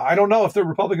 I don't know if the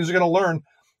Republicans are going to learn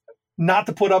not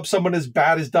to put up someone as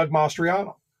bad as Doug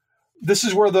Mastriano. This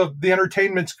is where the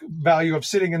entertainment value of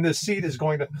sitting in this seat is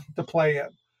going to play in.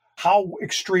 How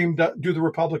extreme do the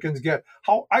Republicans get?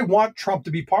 How I want Trump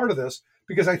to be part of this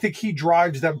because I think he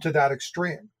drives them to that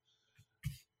extreme.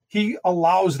 He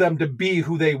allows them to be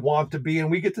who they want to be, and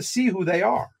we get to see who they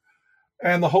are.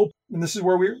 And the hope, and this is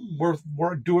where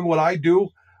we're doing what I do,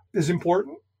 is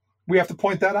important. We have to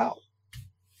point that out.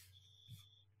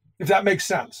 If that makes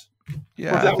sense.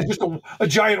 Yeah, or that was just a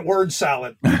giant word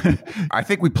salad. I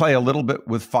think we play a little bit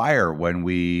with fire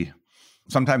when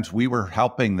sometimes we were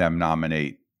helping them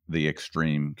nominate the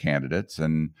extreme candidates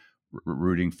and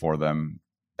rooting for them.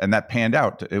 And that panned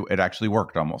out. It actually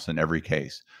worked almost in every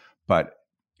case. But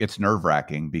it's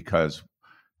nerve-wracking because,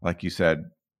 like you said,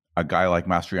 a guy like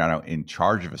Mastriano in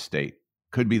charge of a state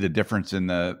could be the difference in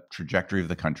the trajectory of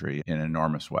the country in an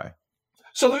enormous way.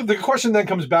 So the question then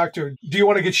comes back to, do you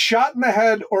want to get shot in the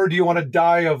head or do you want to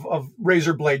die of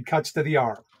razor blade cuts to the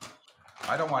arm?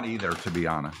 I don't want either, to be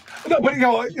honest. No, but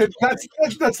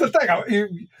that's the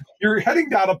thing. You're heading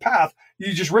down a path.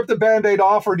 You just rip the Band-Aid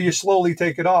off or do you slowly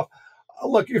take it off?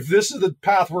 Look, if this is the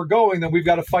path we're going, then we've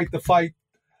got to fight the fight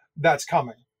that's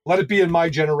coming. Let it be in my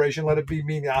generation. Let it be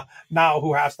me now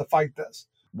who has to fight this.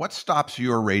 What stops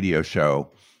your radio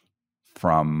show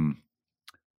from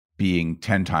being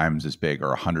 10 times as big or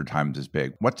 100 times as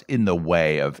big? What's in the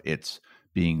way of its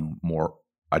being more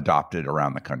adopted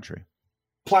around the country?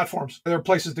 Platforms. There are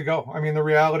places to go. I mean, the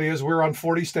reality is we're on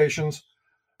 40 stations.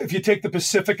 If you take the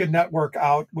Pacifica network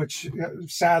out, which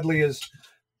sadly is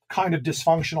kind of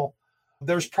dysfunctional,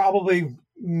 there's probably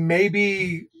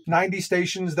maybe 90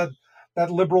 stations that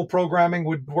liberal programming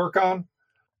would work on.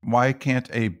 Why can't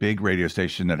a big radio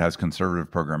station that has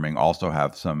conservative programming also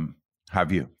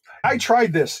have you? I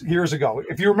tried this years ago.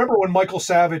 If you remember when Michael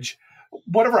Savage,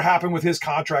 whatever happened with his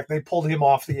contract, they pulled him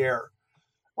off the air.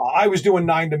 I was doing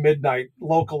 9 to midnight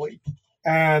locally,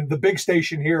 and the big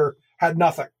station here had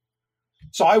nothing.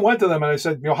 So I went to them and I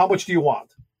said, how much do you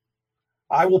want?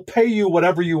 I will pay you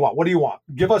whatever you want. What do you want?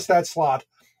 Give us that slot.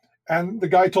 And the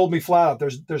guy told me flat out,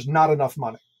 there's not enough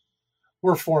money.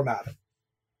 We're formatted.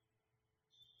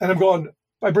 And I'm going,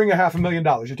 I bring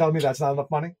 $500,000. You're telling me that's not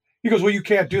enough money? He goes, well, you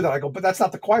can't do that. I go, but that's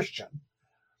not the question.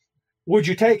 Would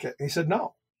you take it? And he said,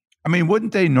 no. I mean,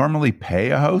 wouldn't they normally pay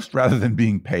a host rather than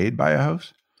being paid by a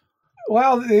host?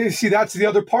 Well, see, that's the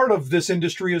other part of this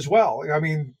industry as well. I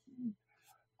mean,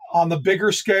 on the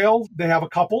bigger scale, they have a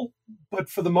couple, but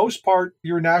for the most part,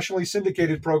 your nationally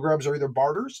syndicated programs are either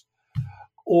barters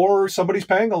or somebody's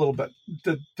paying a little bit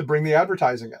to bring the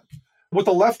advertising in. What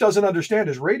the left doesn't understand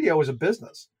is radio is a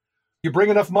business. You bring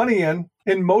enough money in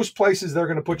most places they're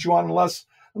going to put you on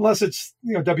unless it's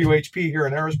WHP here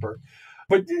in Harrisburg.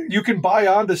 But you can buy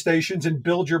onto stations and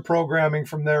build your programming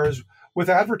from there with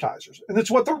advertisers. And that's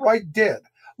what the right did.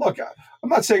 Look, I'm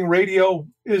not saying radio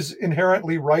is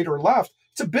inherently right or left.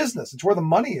 It's a business. It's where the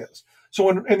money is. So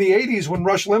in the 80s, when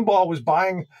Rush Limbaugh was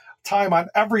buying time on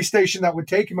every station that would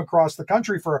take him across the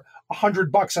country for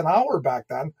 $100 an hour back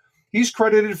then, he's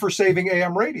credited for saving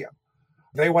AM radio.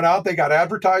 They went out, they got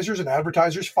advertisers, and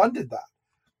advertisers funded that.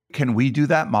 Can we do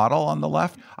that model on the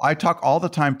left? I talk all the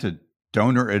time to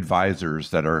donor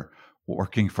advisors that are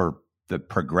working for the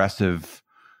progressive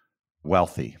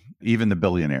wealthy. even the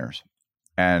billionaires.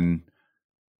 And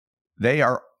they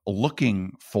are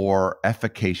looking for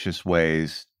efficacious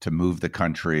ways to move the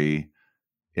country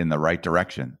in the right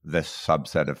direction, this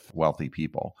subset of wealthy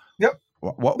people. Yep.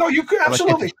 No, you could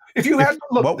absolutely. Like if you had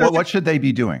look, what should they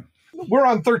be doing? We're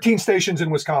on 13 stations in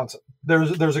Wisconsin.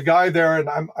 There's a guy there, and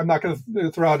I'm not going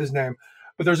to throw out his name,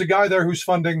 but there's a guy there who's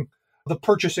funding the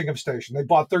purchasing of station. They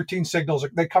bought 13 signals.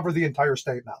 They cover the entire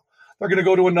state now. They're going to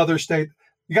go to another state.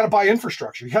 You got to buy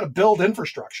infrastructure. You got to build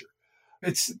infrastructure.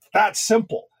 It's that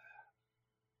simple.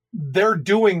 They're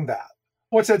doing that.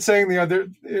 What's that saying?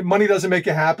 Money doesn't make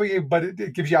you happy, but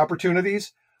it gives you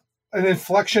opportunities. An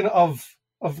inflection of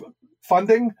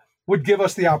funding would give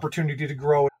us the opportunity to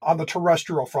grow on the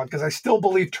terrestrial front, because I still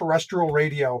believe terrestrial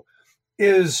radio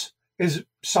is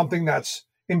something that's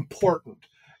important.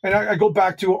 And I go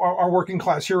back to our Working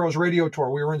Class Heroes radio tour.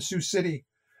 We were in Sioux City.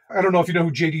 I don't know if you know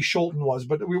who J.D. Schulten was,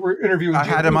 but we were interviewing I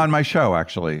had him on my show,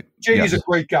 actually. J.D.'s a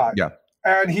great guy. Yeah.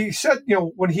 And he said,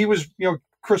 when he was,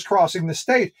 crisscrossing the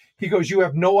state, he goes, you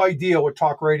have no idea what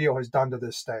talk radio has done to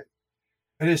this state.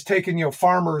 It has taken,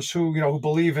 farmers who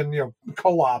believe in,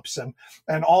 co-ops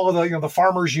and all of the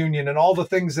farmers union and all the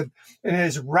things that it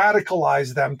has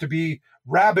radicalized them to be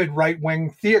rabid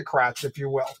right-wing theocrats, if you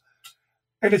will.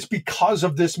 And it's because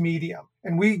of this medium.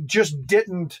 And we just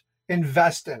didn't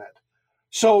invest in it.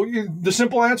 So the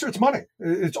simple answer, it's money.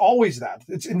 It's always that.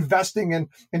 It's investing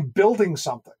in building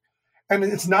something. And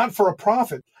it's not for a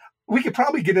profit. We could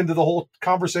probably get into the whole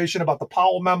conversation about the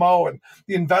Powell memo and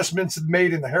the investments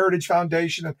made in the Heritage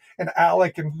Foundation and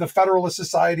ALEC and the Federalist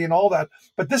Society and all that.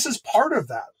 But this is part of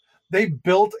that. They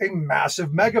built a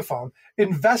massive megaphone,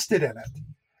 invested in it.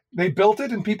 They built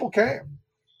it and people came.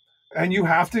 And you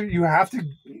have to.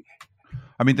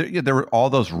 I mean, there were all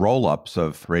those roll-ups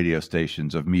of radio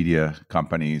stations, of media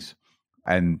companies,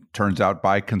 and turns out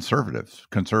by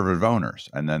conservative owners,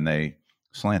 and then they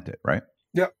slant it, right?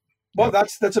 Yeah. Well,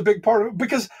 that's a big part of it,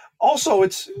 because also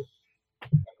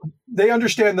they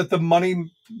understand that the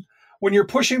money, when you're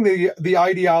pushing the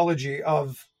ideology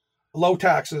of low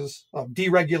taxes, of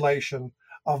deregulation,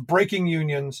 of breaking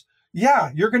unions,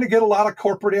 you're going to get a lot of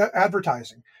corporate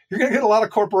advertising. You're going to get a lot of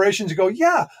corporations who go,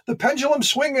 the pendulum's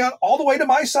swinging all the way to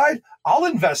my side. I'll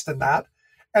invest in that.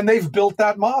 And they've built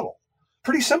that model.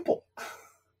 Pretty simple.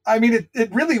 I mean,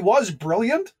 it really was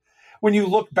brilliant. When you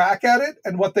look back at it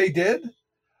and what they did,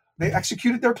 they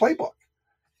executed their playbook.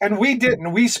 And we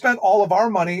didn't. We spent all of our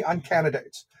money on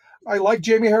candidates. I liked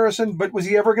Jamie Harrison, but was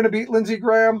he ever going to beat Lindsey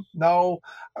Graham? No.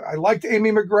 I liked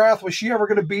Amy McGrath. Was she ever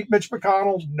going to beat Mitch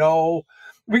McConnell? No.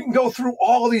 We can go through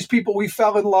all of these people we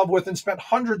fell in love with and spent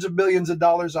hundreds of millions of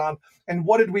dollars on. And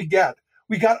what did we get?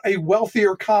 We got a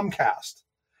wealthier Comcast.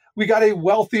 We got a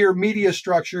wealthier media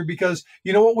structure, because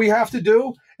you know what we have to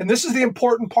do? And this is the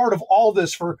important part of all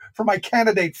this for my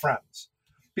candidate friends,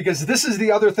 because this is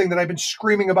the other thing that I've been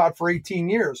screaming about for 18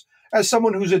 years. As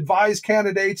someone who's advised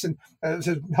candidates and has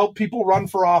helped people run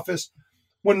for office,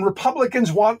 when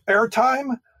Republicans want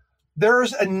airtime,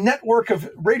 there's a network of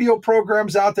radio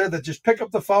programs out there that just pick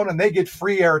up the phone and they get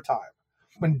free airtime.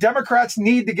 When Democrats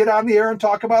need to get on the air and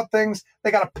talk about things,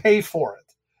 they got to pay for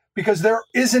it, because there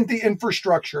isn't the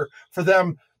infrastructure for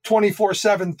them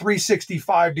 24/7,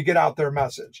 365 to get out their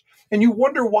message. And you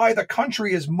wonder why the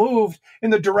country has moved in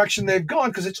the direction they've gone,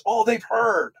 because it's all they've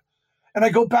heard. And I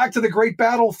go back to the great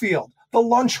battlefield, the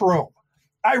lunchroom.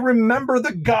 I remember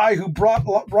the guy who brought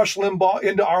Rush Limbaugh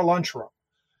into our lunchroom.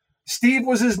 Steve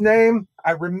was his name.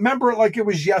 I remember it like it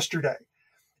was yesterday.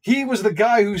 He was the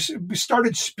guy who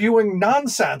started spewing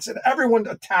nonsense, and everyone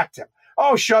attacked him.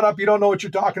 Oh, shut up. You don't know what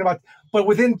you're talking about. But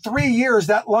within 3 years,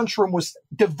 that lunchroom was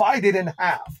divided in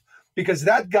half, because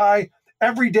that guy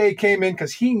every day came in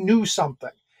because he knew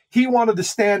something. He wanted to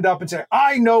stand up and say,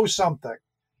 I know something.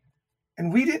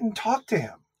 And we didn't talk to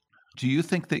him. Do you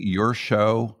think that your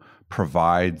show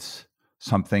provides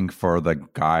something for the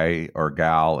guy or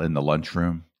gal in the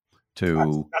lunchroom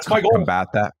to that's my goal. Combat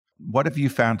that? What have you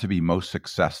found to be most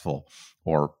successful,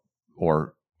 or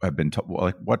have been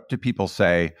like, what do people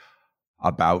say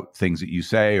about things that you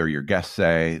say or your guests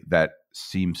say that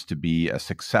seems to be a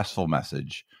successful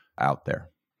message out there?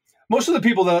 Most of the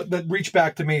people that reach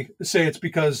back to me say it's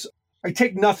because I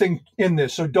take nothing in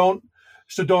this. So don't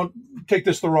take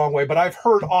this the wrong way. But I've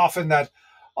heard often that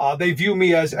they view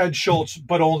me as Ed Schultz,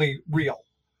 but only real.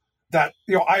 That,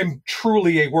 I'm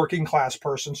truly a working class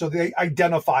person. So they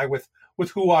identify with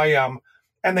who I am,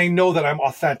 and they know that I'm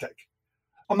authentic.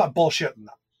 I'm not bullshitting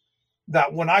them.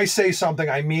 That when I say something,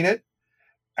 I mean it.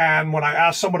 And when I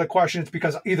ask someone a question, it's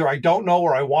because either I don't know,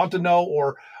 or I want to know,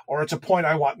 or it's a point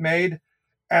I want made.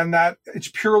 And that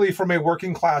it's purely from a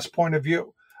working class point of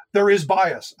view. there is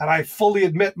bias, and I fully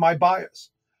admit my bias.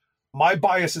 My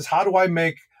bias is, how do I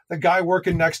make the guy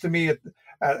working next to me at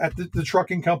the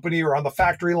trucking company or on the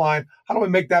factory line, how do I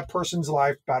make that person's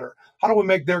life better? How do we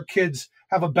make their kids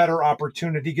have a better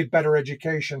opportunity, get better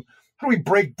education? How do we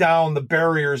break down the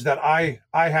barriers that I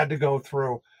had to go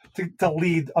through to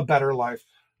lead a better life?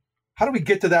 How do we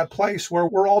get to that place where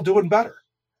we're all doing better?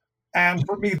 And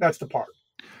for me, that's the part.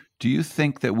 Do you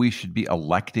think that we should be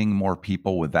electing more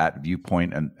people with that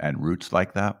viewpoint and roots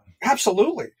like that?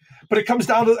 Absolutely. But it comes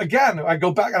down to, again, I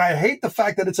go back and I hate the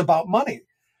fact that it's about money.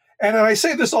 And I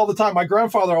say this all the time. My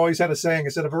grandfather always had a saying. He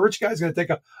said, if a rich guy's going to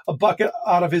take a bucket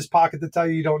out of his pocket to tell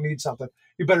you don't need something,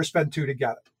 you better spend two to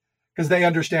get it, because they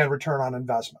understand return on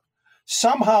investment.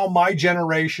 Somehow my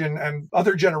generation and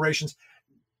other generations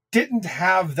didn't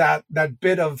have that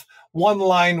bit of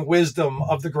one-line wisdom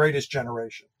of the greatest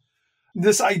generation.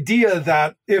 This idea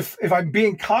that if I'm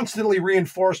being constantly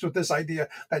reinforced with this idea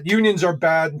that unions are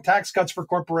bad and tax cuts for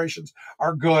corporations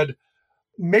are good,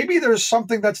 maybe there's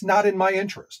something that's not in my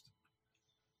interest.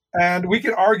 And we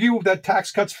can argue that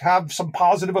tax cuts have some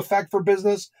positive effect for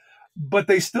business, but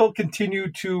they still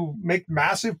continue to make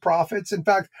massive profits. In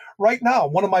fact, right now,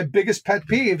 one of my biggest pet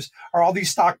peeves are all these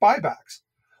stock buybacks.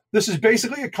 This is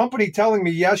basically a company telling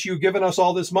me, yes, you've given us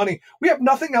all this money. We have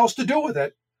nothing else to do with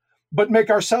it but make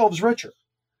ourselves richer.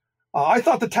 I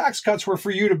thought the tax cuts were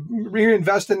for you to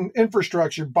reinvest in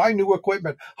infrastructure, buy new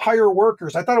equipment, hire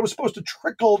workers. I thought it was supposed to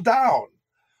trickle down.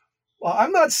 Well,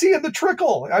 I'm not seeing the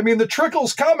trickle. I mean, the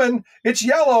trickle's coming. It's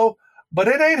yellow, but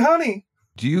it ain't honey.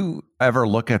 Do you ever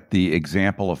look at the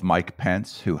example of Mike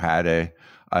Pence, who had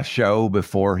a show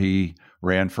before he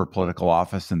ran for political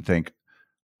office, and think,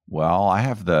 well, I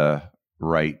have the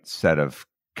right set of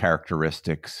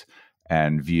characteristics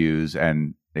and views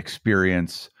and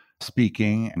experience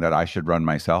speaking that I should run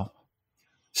myself?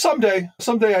 Someday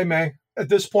I may. At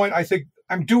this point, I think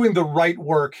I'm doing the right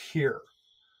work here.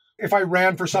 If I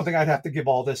ran for something, I'd have to give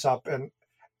all this up. And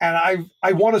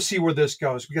I want to see where this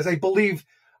goes, because I believe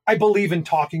in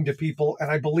talking to people,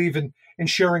 and I believe in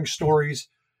sharing stories.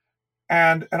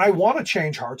 And I want to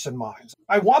change hearts and minds.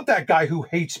 I want that guy who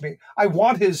hates me. I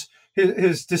want his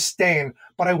disdain,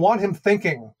 but I want him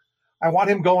thinking. I want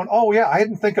him going, oh yeah, I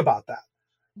didn't think about that.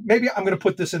 Maybe I'm going to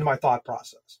put this into my thought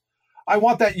process. I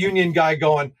want that union guy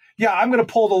going, yeah, I'm going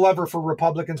to pull the lever for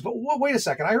Republicans. But wait a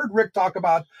second. I heard Rick talk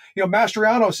about,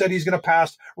 Mastriano said he's going to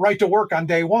pass right to work on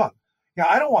day one. Yeah,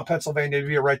 I don't want Pennsylvania to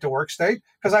be a right to work state,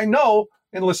 because I know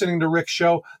in listening to Rick's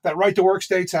show that right to work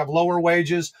states have lower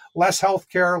wages, less health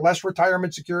care, less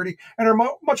retirement security, and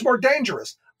are much more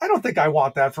dangerous. I don't think I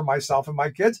want that for myself and my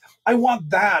kids. I want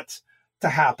that to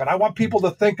happen. I want people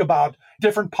to think about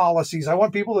different policies. I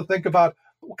want people to think about,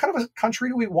 what kind of a country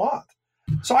do we want?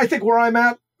 So I think where I'm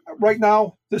at right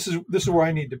now, this is where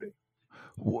I need to be.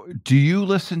 Do you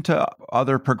listen to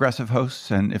other progressive hosts?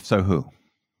 And if so, who?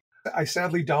 I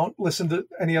sadly don't listen to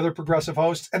any other progressive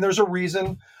hosts. And there's a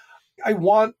reason. I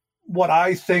want what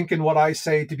I think and what I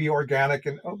say to be organic,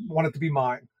 and want it to be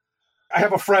mine. I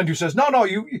have a friend who says, no,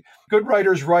 you good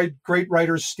writers write, great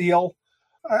writers steal.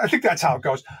 I think that's how it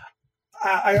goes.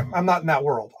 I'm not in that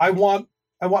world. I want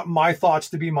my thoughts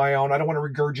to be my own. I don't want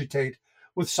to regurgitate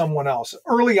with someone else.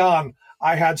 Early on,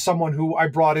 I had someone who I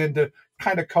brought in to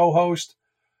kind of co-host,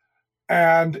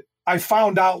 and I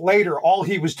found out later all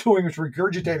he was doing was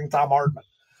regurgitating Thom Hartmann.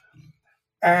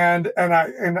 And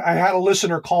I had a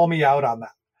listener call me out on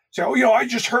that. So, I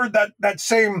just heard that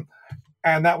same,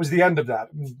 and that was the end of that.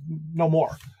 No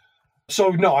more. So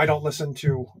no, I don't listen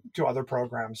to other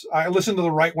programs. I listen to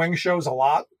the right-wing shows a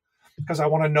lot because I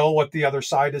want to know what the other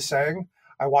side is saying.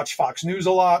 I watch Fox News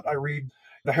a lot. I read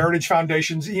the Heritage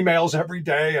Foundation's emails every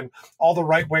day and all the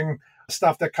right-wing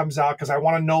stuff that comes out, because I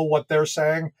want to know what they're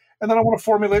saying. And then I want to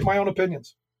formulate my own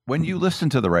opinions. When you listen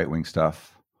to the right-wing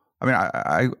stuff, I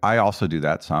mean, I also do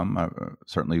that some. I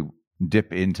certainly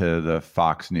dip into the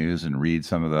Fox News and read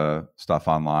some of the stuff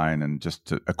online, and just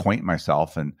to acquaint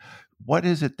myself. And what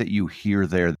is it that you hear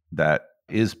there that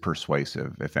is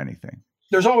persuasive, if anything?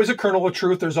 There's always a kernel of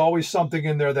truth. There's always something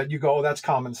in there that you go, oh, that's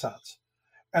common sense.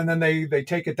 And then they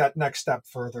take it that next step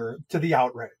further to the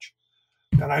outrage.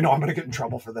 And I know I'm going to get in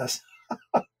trouble for this.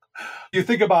 You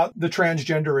think about the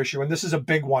transgender issue, and this is a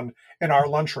big one in our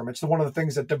lunchroom. It's one of the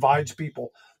things that divides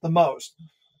people the most.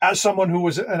 As someone who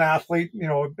was an athlete,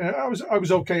 I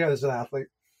was okay as an athlete.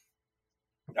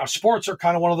 Now, sports are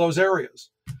kind of one of those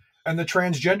areas. And the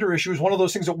transgender issue is one of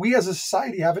those things that we as a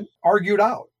society haven't argued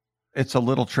out. It's a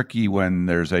little tricky when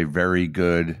there's a very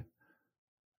good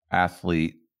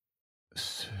athlete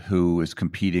who is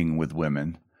competing with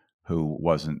women who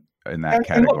wasn't in that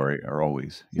category are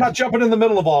always. Yeah. Not jumping in the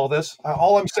middle of all of this.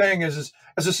 All I'm saying is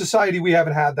as a society, we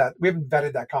haven't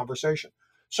vetted that conversation.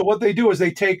 So what they do is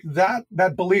they take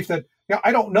that belief that,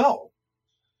 I don't know.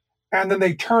 And then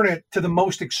they turn it to the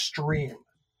most extreme.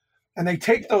 And they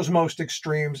take those most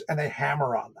extremes and they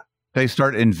hammer on them. They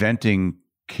start inventing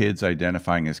kids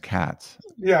identifying as cats.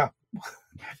 Yeah.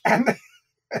 And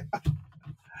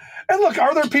look,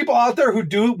 are there people out there who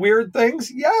do weird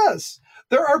things? Yes.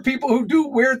 There are people who do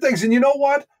weird things. And you know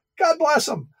what? God bless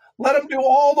them. Let them do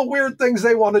all the weird things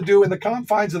they want to do in the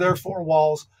confines of their four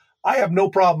walls. I have no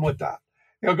problem with that.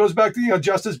 It goes back to,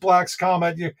 Justice Black's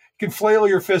comment, you can flail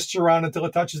your fists around until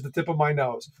it touches the tip of my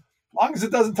nose. As long as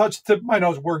it doesn't touch the tip of my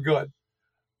nose, we're good.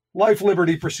 Life,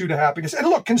 liberty, pursuit of happiness. And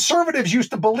look, conservatives used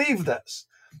to believe this.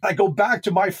 I go back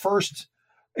to my first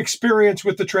experience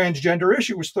with the transgender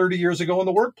issue was 30 years ago in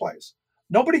the workplace.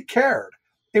 Nobody cared.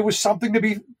 It was something to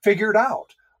be figured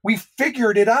out. We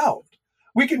figured it out.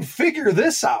 We can figure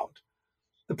this out.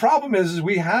 The problem is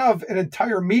we have an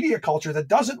entire media culture that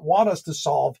doesn't want us to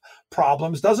solve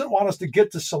problems, doesn't want us to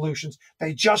get to solutions.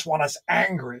 They just want us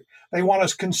angry. They want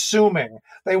us consuming.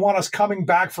 They want us coming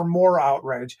back for more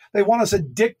outrage. They want us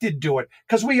addicted to it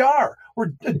because we are.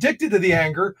 We're addicted to the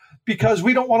anger because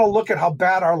we don't want to look at how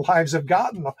bad our lives have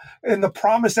gotten and the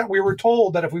promise that we were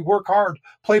told that if we work hard,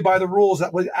 play by the rules,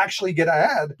 that would actually get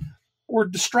ahead. We're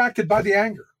distracted by the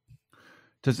anger.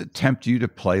 Does it tempt you to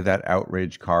play that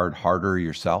outrage card harder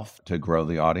yourself to grow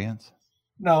the audience?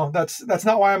 No, that's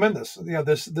not why I'm in this.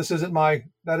 This isn't my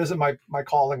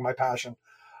calling, my passion.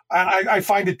 I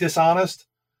find it dishonest.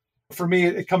 For me,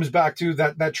 it comes back to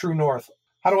that true north.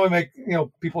 How do I make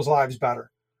people's lives better?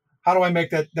 How do I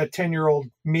make that 10-year-old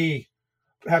me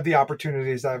have the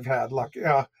opportunities I've had? Look,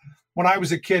 when I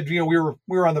was a kid, we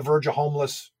were on the verge of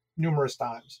homeless numerous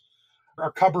times.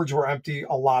 Our cupboards were empty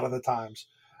a lot of the times.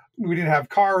 We didn't have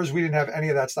cars. We didn't have any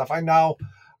of that stuff. I now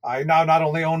not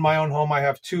only own my own home, I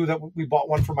have two that we bought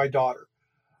one for my daughter.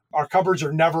 Our cupboards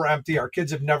are never empty. Our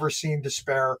kids have never seen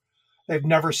despair. They've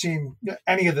never seen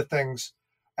any of the things.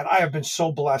 And I have been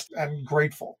so blessed and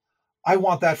grateful. I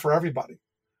want that for everybody.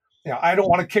 I don't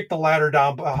want to kick the ladder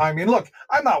down behind me. And look,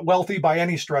 I'm not wealthy by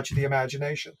any stretch of the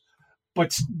imagination.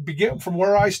 But begin from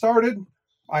where I started,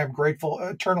 I am grateful,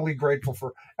 eternally grateful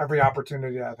for every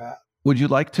opportunity I've had. Would you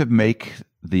like to make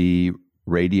the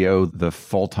radio the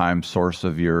full-time source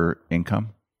of your income?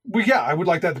 Well, yeah, I would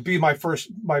like that to be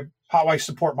how I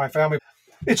support my family.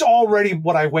 It's already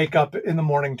what I wake up in the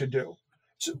morning to do,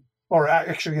 or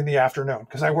actually in the afternoon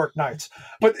because I work nights.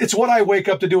 But it's what I wake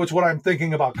up to do. It's what I'm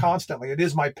thinking about constantly. It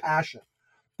is my passion.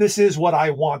 This is what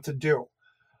I want to do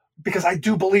because I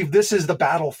do believe this is the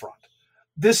battlefront.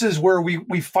 This is where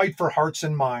we fight for hearts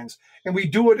and minds, and we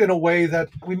do it in a way that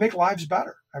we make lives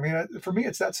better. I mean, for me,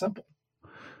 it's that simple.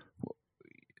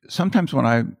 Sometimes when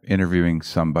I'm interviewing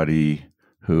somebody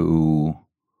who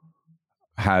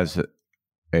has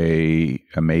a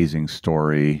amazing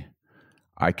story,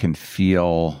 I can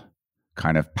feel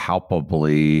kind of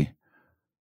palpably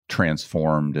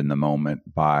transformed in the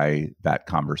moment by that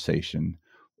conversation.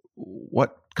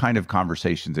 What kind of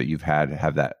conversations that you've had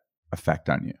have that effect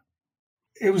on you?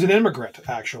 It was an immigrant,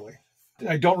 actually.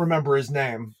 I don't remember his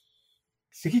name.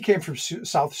 I think he came from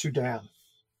South Sudan.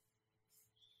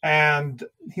 And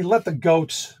he let the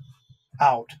goats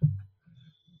out.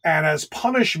 And as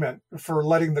punishment for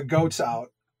letting the goats out,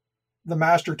 the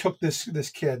master took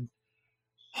this kid,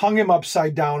 hung him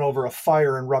upside down over a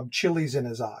fire and rubbed chilies in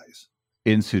his eyes.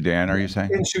 In Sudan, are you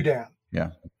saying? In Sudan.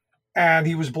 Yeah. And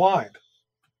he was blind.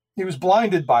 He was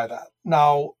blinded by that.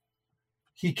 Now,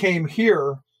 he came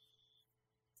here.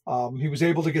 He was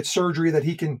able to get surgery that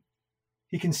he can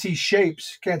see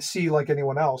shapes, can't see like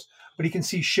anyone else, but he can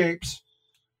see shapes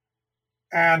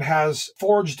and has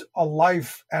forged a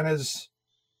life and is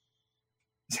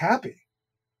happy.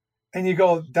 And you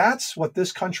go, that's what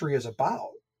this country is about.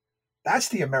 That's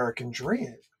the American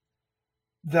dream,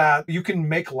 that you can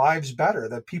make lives better,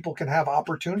 that people can have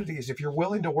opportunities. If you're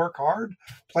willing to work hard,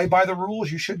 play by the rules,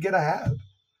 you should get ahead.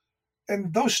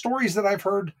 And those stories that I've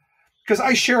heard, because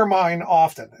I share mine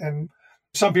often, and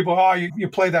some people, you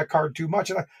play that card too much.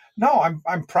 And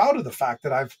I'm proud of the fact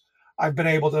that I've been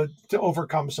able to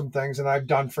overcome some things and I've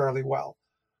done fairly well.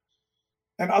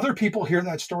 And other people hear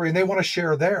that story and they want to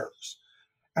share theirs.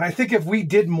 And I think if we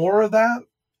did more of that,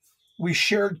 we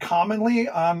shared commonly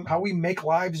on how we make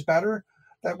lives better,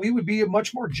 that we would be a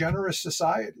much more generous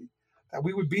society, that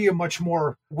we would be a much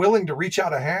more willing to reach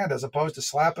out a hand as opposed to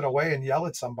slap it away and yell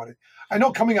at somebody. I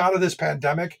know coming out of this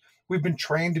pandemic, we've been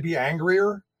trained to be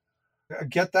angrier. I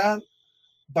get that.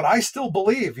 But I still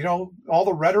believe, all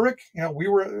the rhetoric,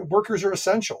 workers are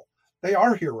essential. They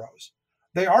are heroes.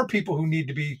 They are people who need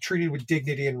to be treated with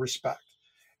dignity and respect.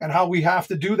 And how we have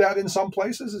to do that in some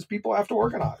places is people have to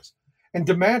organize and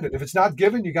demand it. If it's not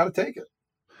given, you got to take it.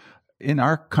 In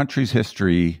our country's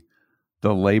history,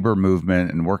 the labor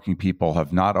movement and working people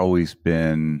have not always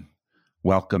been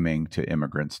welcoming to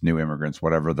immigrants, new immigrants,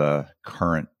 whatever the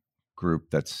current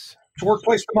group that's... It's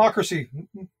workplace democracy.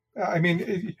 I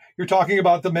mean, you're talking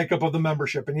about the makeup of the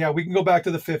membership. And yeah, we can go back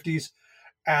to the 50s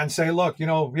and say, look,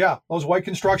 those white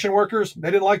construction workers,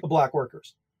 they didn't like the black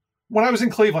workers. When I was in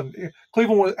Cleveland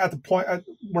was at the point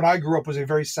when I grew up was a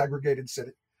very segregated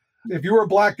city. If you were a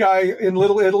black guy in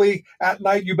Little Italy at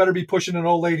night, you better be pushing an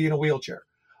old lady in a wheelchair.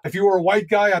 If you were a white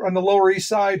guy on the Lower East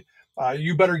Side,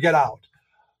 you better get out.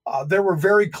 There were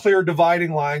very clear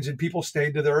dividing lines and people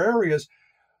stayed to their areas.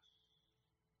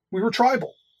 We were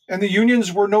tribal and the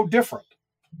unions were no different.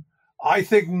 I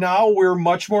think now we're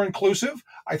much more inclusive.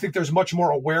 I think there's much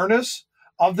more awareness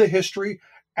of the history.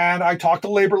 And I talk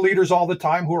to labor leaders all the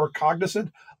time who are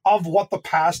cognizant of what the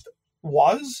past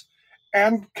was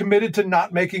and committed to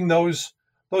not making those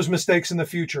mistakes in the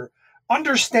future.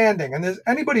 Understanding, and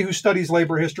anybody who studies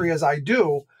labor history, as I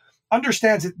do,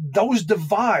 understands that those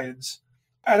divides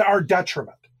at our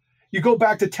detriment. You go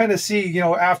back to Tennessee,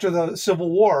 after the Civil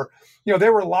War, they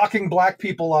were locking black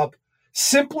people up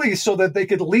simply so that they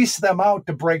could lease them out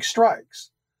to break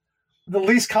strikes. The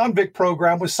lease convict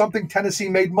program was something Tennessee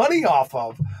made money off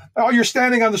of. Oh, you're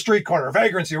standing on the street corner,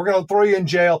 vagrancy, we're going to throw you in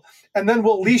jail, and then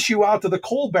we'll lease you out to the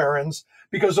coal barons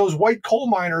because those white coal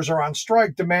miners are on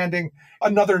strike demanding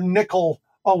another nickel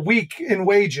a week in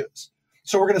wages.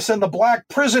 So we're going to send the black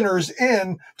prisoners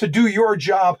in to do your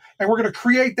job, and we're going to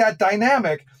create that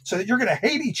dynamic so that you're going to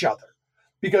hate each other.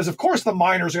 Because, of course, the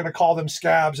miners are going to call them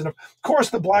scabs, and of course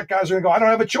the black guys are going to go, I don't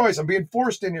have a choice, I'm being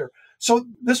forced in here. So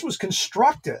this was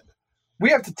constructed.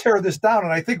 We have to tear this down.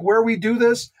 And I think where we do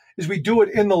this is we do it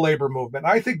in the labor movement.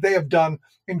 I think they have done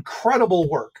incredible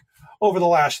work over the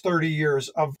last 30 years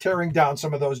of tearing down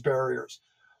some of those barriers.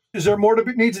 Is there more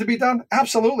needs to be done?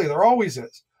 Absolutely. There always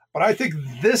is. But I think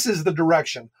this is the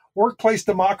direction. Workplace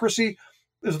democracy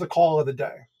is the call of the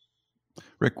day.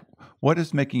 Rick, what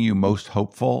is making you most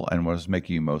hopeful and what is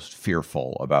making you most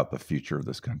fearful about the future of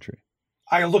this country?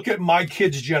 I look at my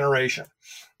kids' generation.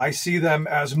 I see them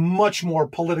as much more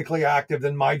politically active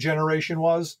than my generation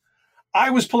was. I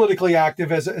was politically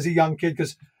active as a young kid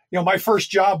because, my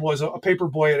first job was a paper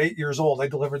boy at 8 years old. I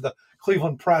delivered the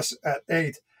Cleveland Press at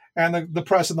 8 and the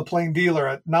Press and the Plain Dealer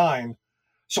at 9.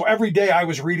 So every day I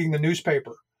was reading the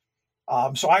newspaper.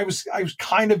 So I was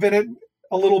kind of in it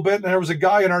a little bit. And there was a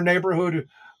guy in our neighborhood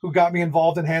who got me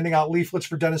involved in handing out leaflets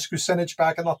for Dennis Kucinich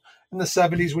back in the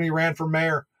 70s when he ran for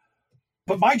mayor.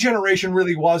 But my generation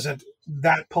really wasn't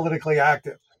that politically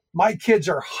active. My kids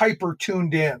are hyper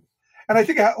tuned in. And I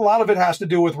think a lot of it has to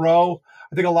do with Roe.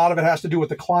 I think a lot of it has to do with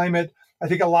the climate. I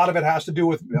think a lot of it has to do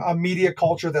with a media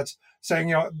culture that's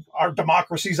saying, our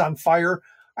democracy's on fire.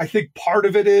 I think part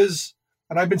of it is,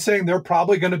 and I've been saying they're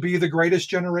probably going to be the greatest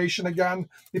generation again,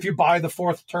 if you buy the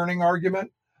fourth turning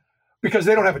argument, because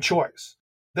they don't have a choice.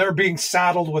 They're being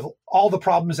saddled with all the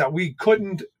problems that we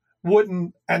couldn't,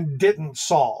 wouldn't, and didn't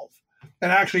solve,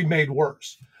 and actually made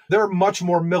worse. They're much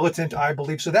more militant, I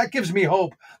believe. So that gives me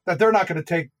hope that they're not going to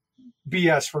take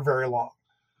BS for very long.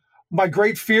 My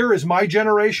great fear is my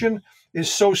generation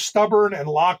is so stubborn and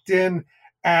locked in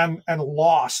and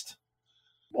lost,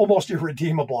 almost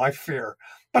irredeemable, I fear.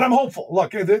 But I'm hopeful.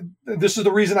 Look, this is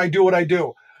the reason I do what I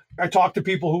do. I talk to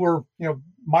people who are,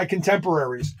 my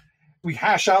contemporaries. We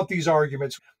hash out these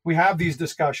arguments. We have these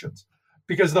discussions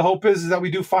because the hope is that we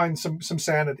do find some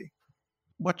sanity.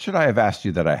 What should I have asked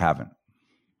you that I haven't?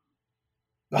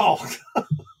 Oh,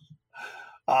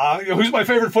 who's my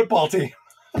favorite football team?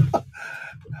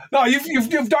 No,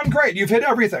 you've done great. You've hit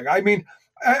everything. I mean,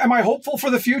 am I hopeful for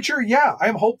the future? Yeah, I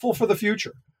am hopeful for the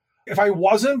future. If I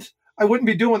wasn't, I wouldn't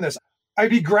be doing this. I'd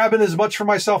be grabbing as much for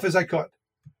myself as I could.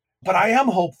 But I am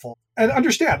hopeful. And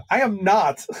understand, I am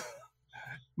not,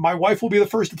 my wife will be the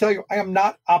first to tell you, I am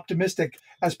not optimistic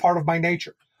as part of my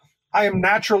nature. I am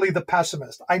naturally the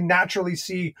pessimist. I naturally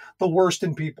see the worst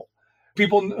in people.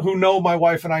 People who know my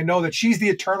wife and I know that she's the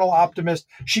eternal optimist.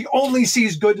 She only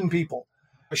sees good in people.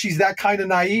 She's that kind of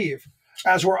naive,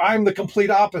 as where I'm the complete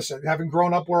opposite, having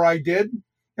grown up where I did.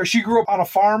 She grew up on a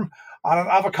farm, on an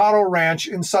avocado ranch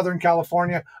in Southern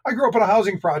California. I grew up in a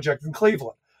housing project in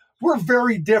Cleveland. We're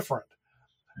very different.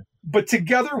 But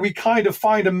together we kind of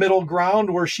find a middle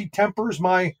ground where she tempers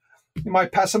my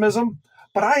pessimism.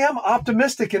 But I am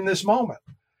optimistic in this moment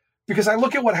because I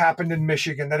look at what happened in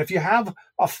Michigan, that if you have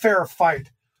a fair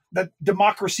fight, that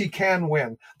democracy can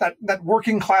win, that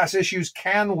working class issues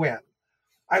can win.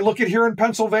 I look at here in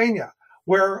Pennsylvania,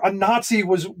 where a Nazi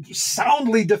was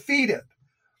soundly defeated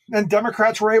and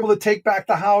Democrats were able to take back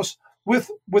the House with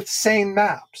sane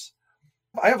maps.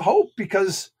 I have hope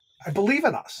because I believe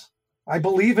in us. I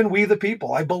believe in we the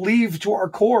people. I believe to our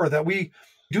core that we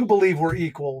do believe we're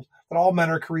equal, that all men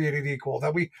are created equal,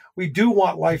 that we do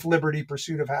want life, liberty,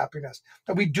 pursuit of happiness,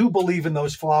 that we do believe in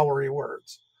those flowery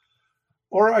words.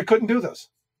 Or I couldn't do this.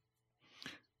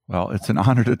 Well, it's an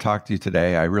honor to talk to you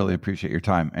today. I really appreciate your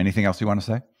time. Anything else you want to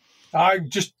say?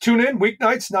 Just tune in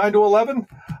weeknights, 9 to 11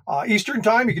 Eastern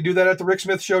time. You can do that at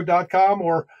thericksmithshow.com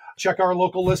or check our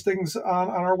local listings on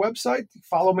our website.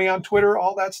 Follow me on Twitter,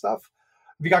 all that stuff.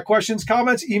 If you got questions,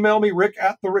 comments, email me,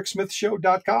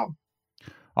 rick@thericksmithshow.com.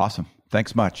 Awesome.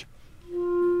 Thanks much.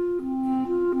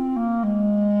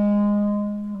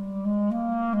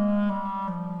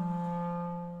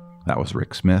 That was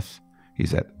Rick Smith.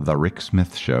 He's at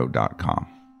thericksmithshow.com.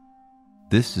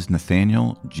 This is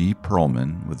Nathaniel G.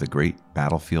 Pearlman with the Great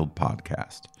Battlefield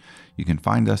Podcast. You can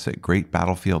find us at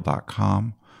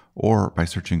greatbattlefield.com or by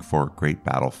searching for Great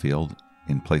Battlefield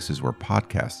in places where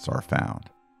podcasts are found.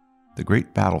 The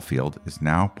Great Battlefield is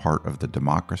now part of the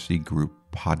Democracy Group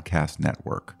podcast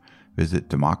network. Visit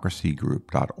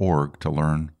democracygroup.org to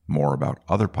learn more about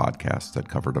other podcasts that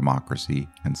cover democracy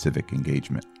and civic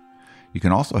engagement. You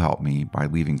can also help me by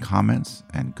leaving comments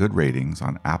and good ratings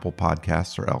on Apple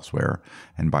Podcasts or elsewhere,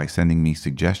 and by sending me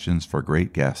suggestions for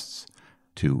great guests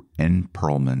to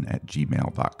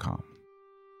nperlman@gmail.com.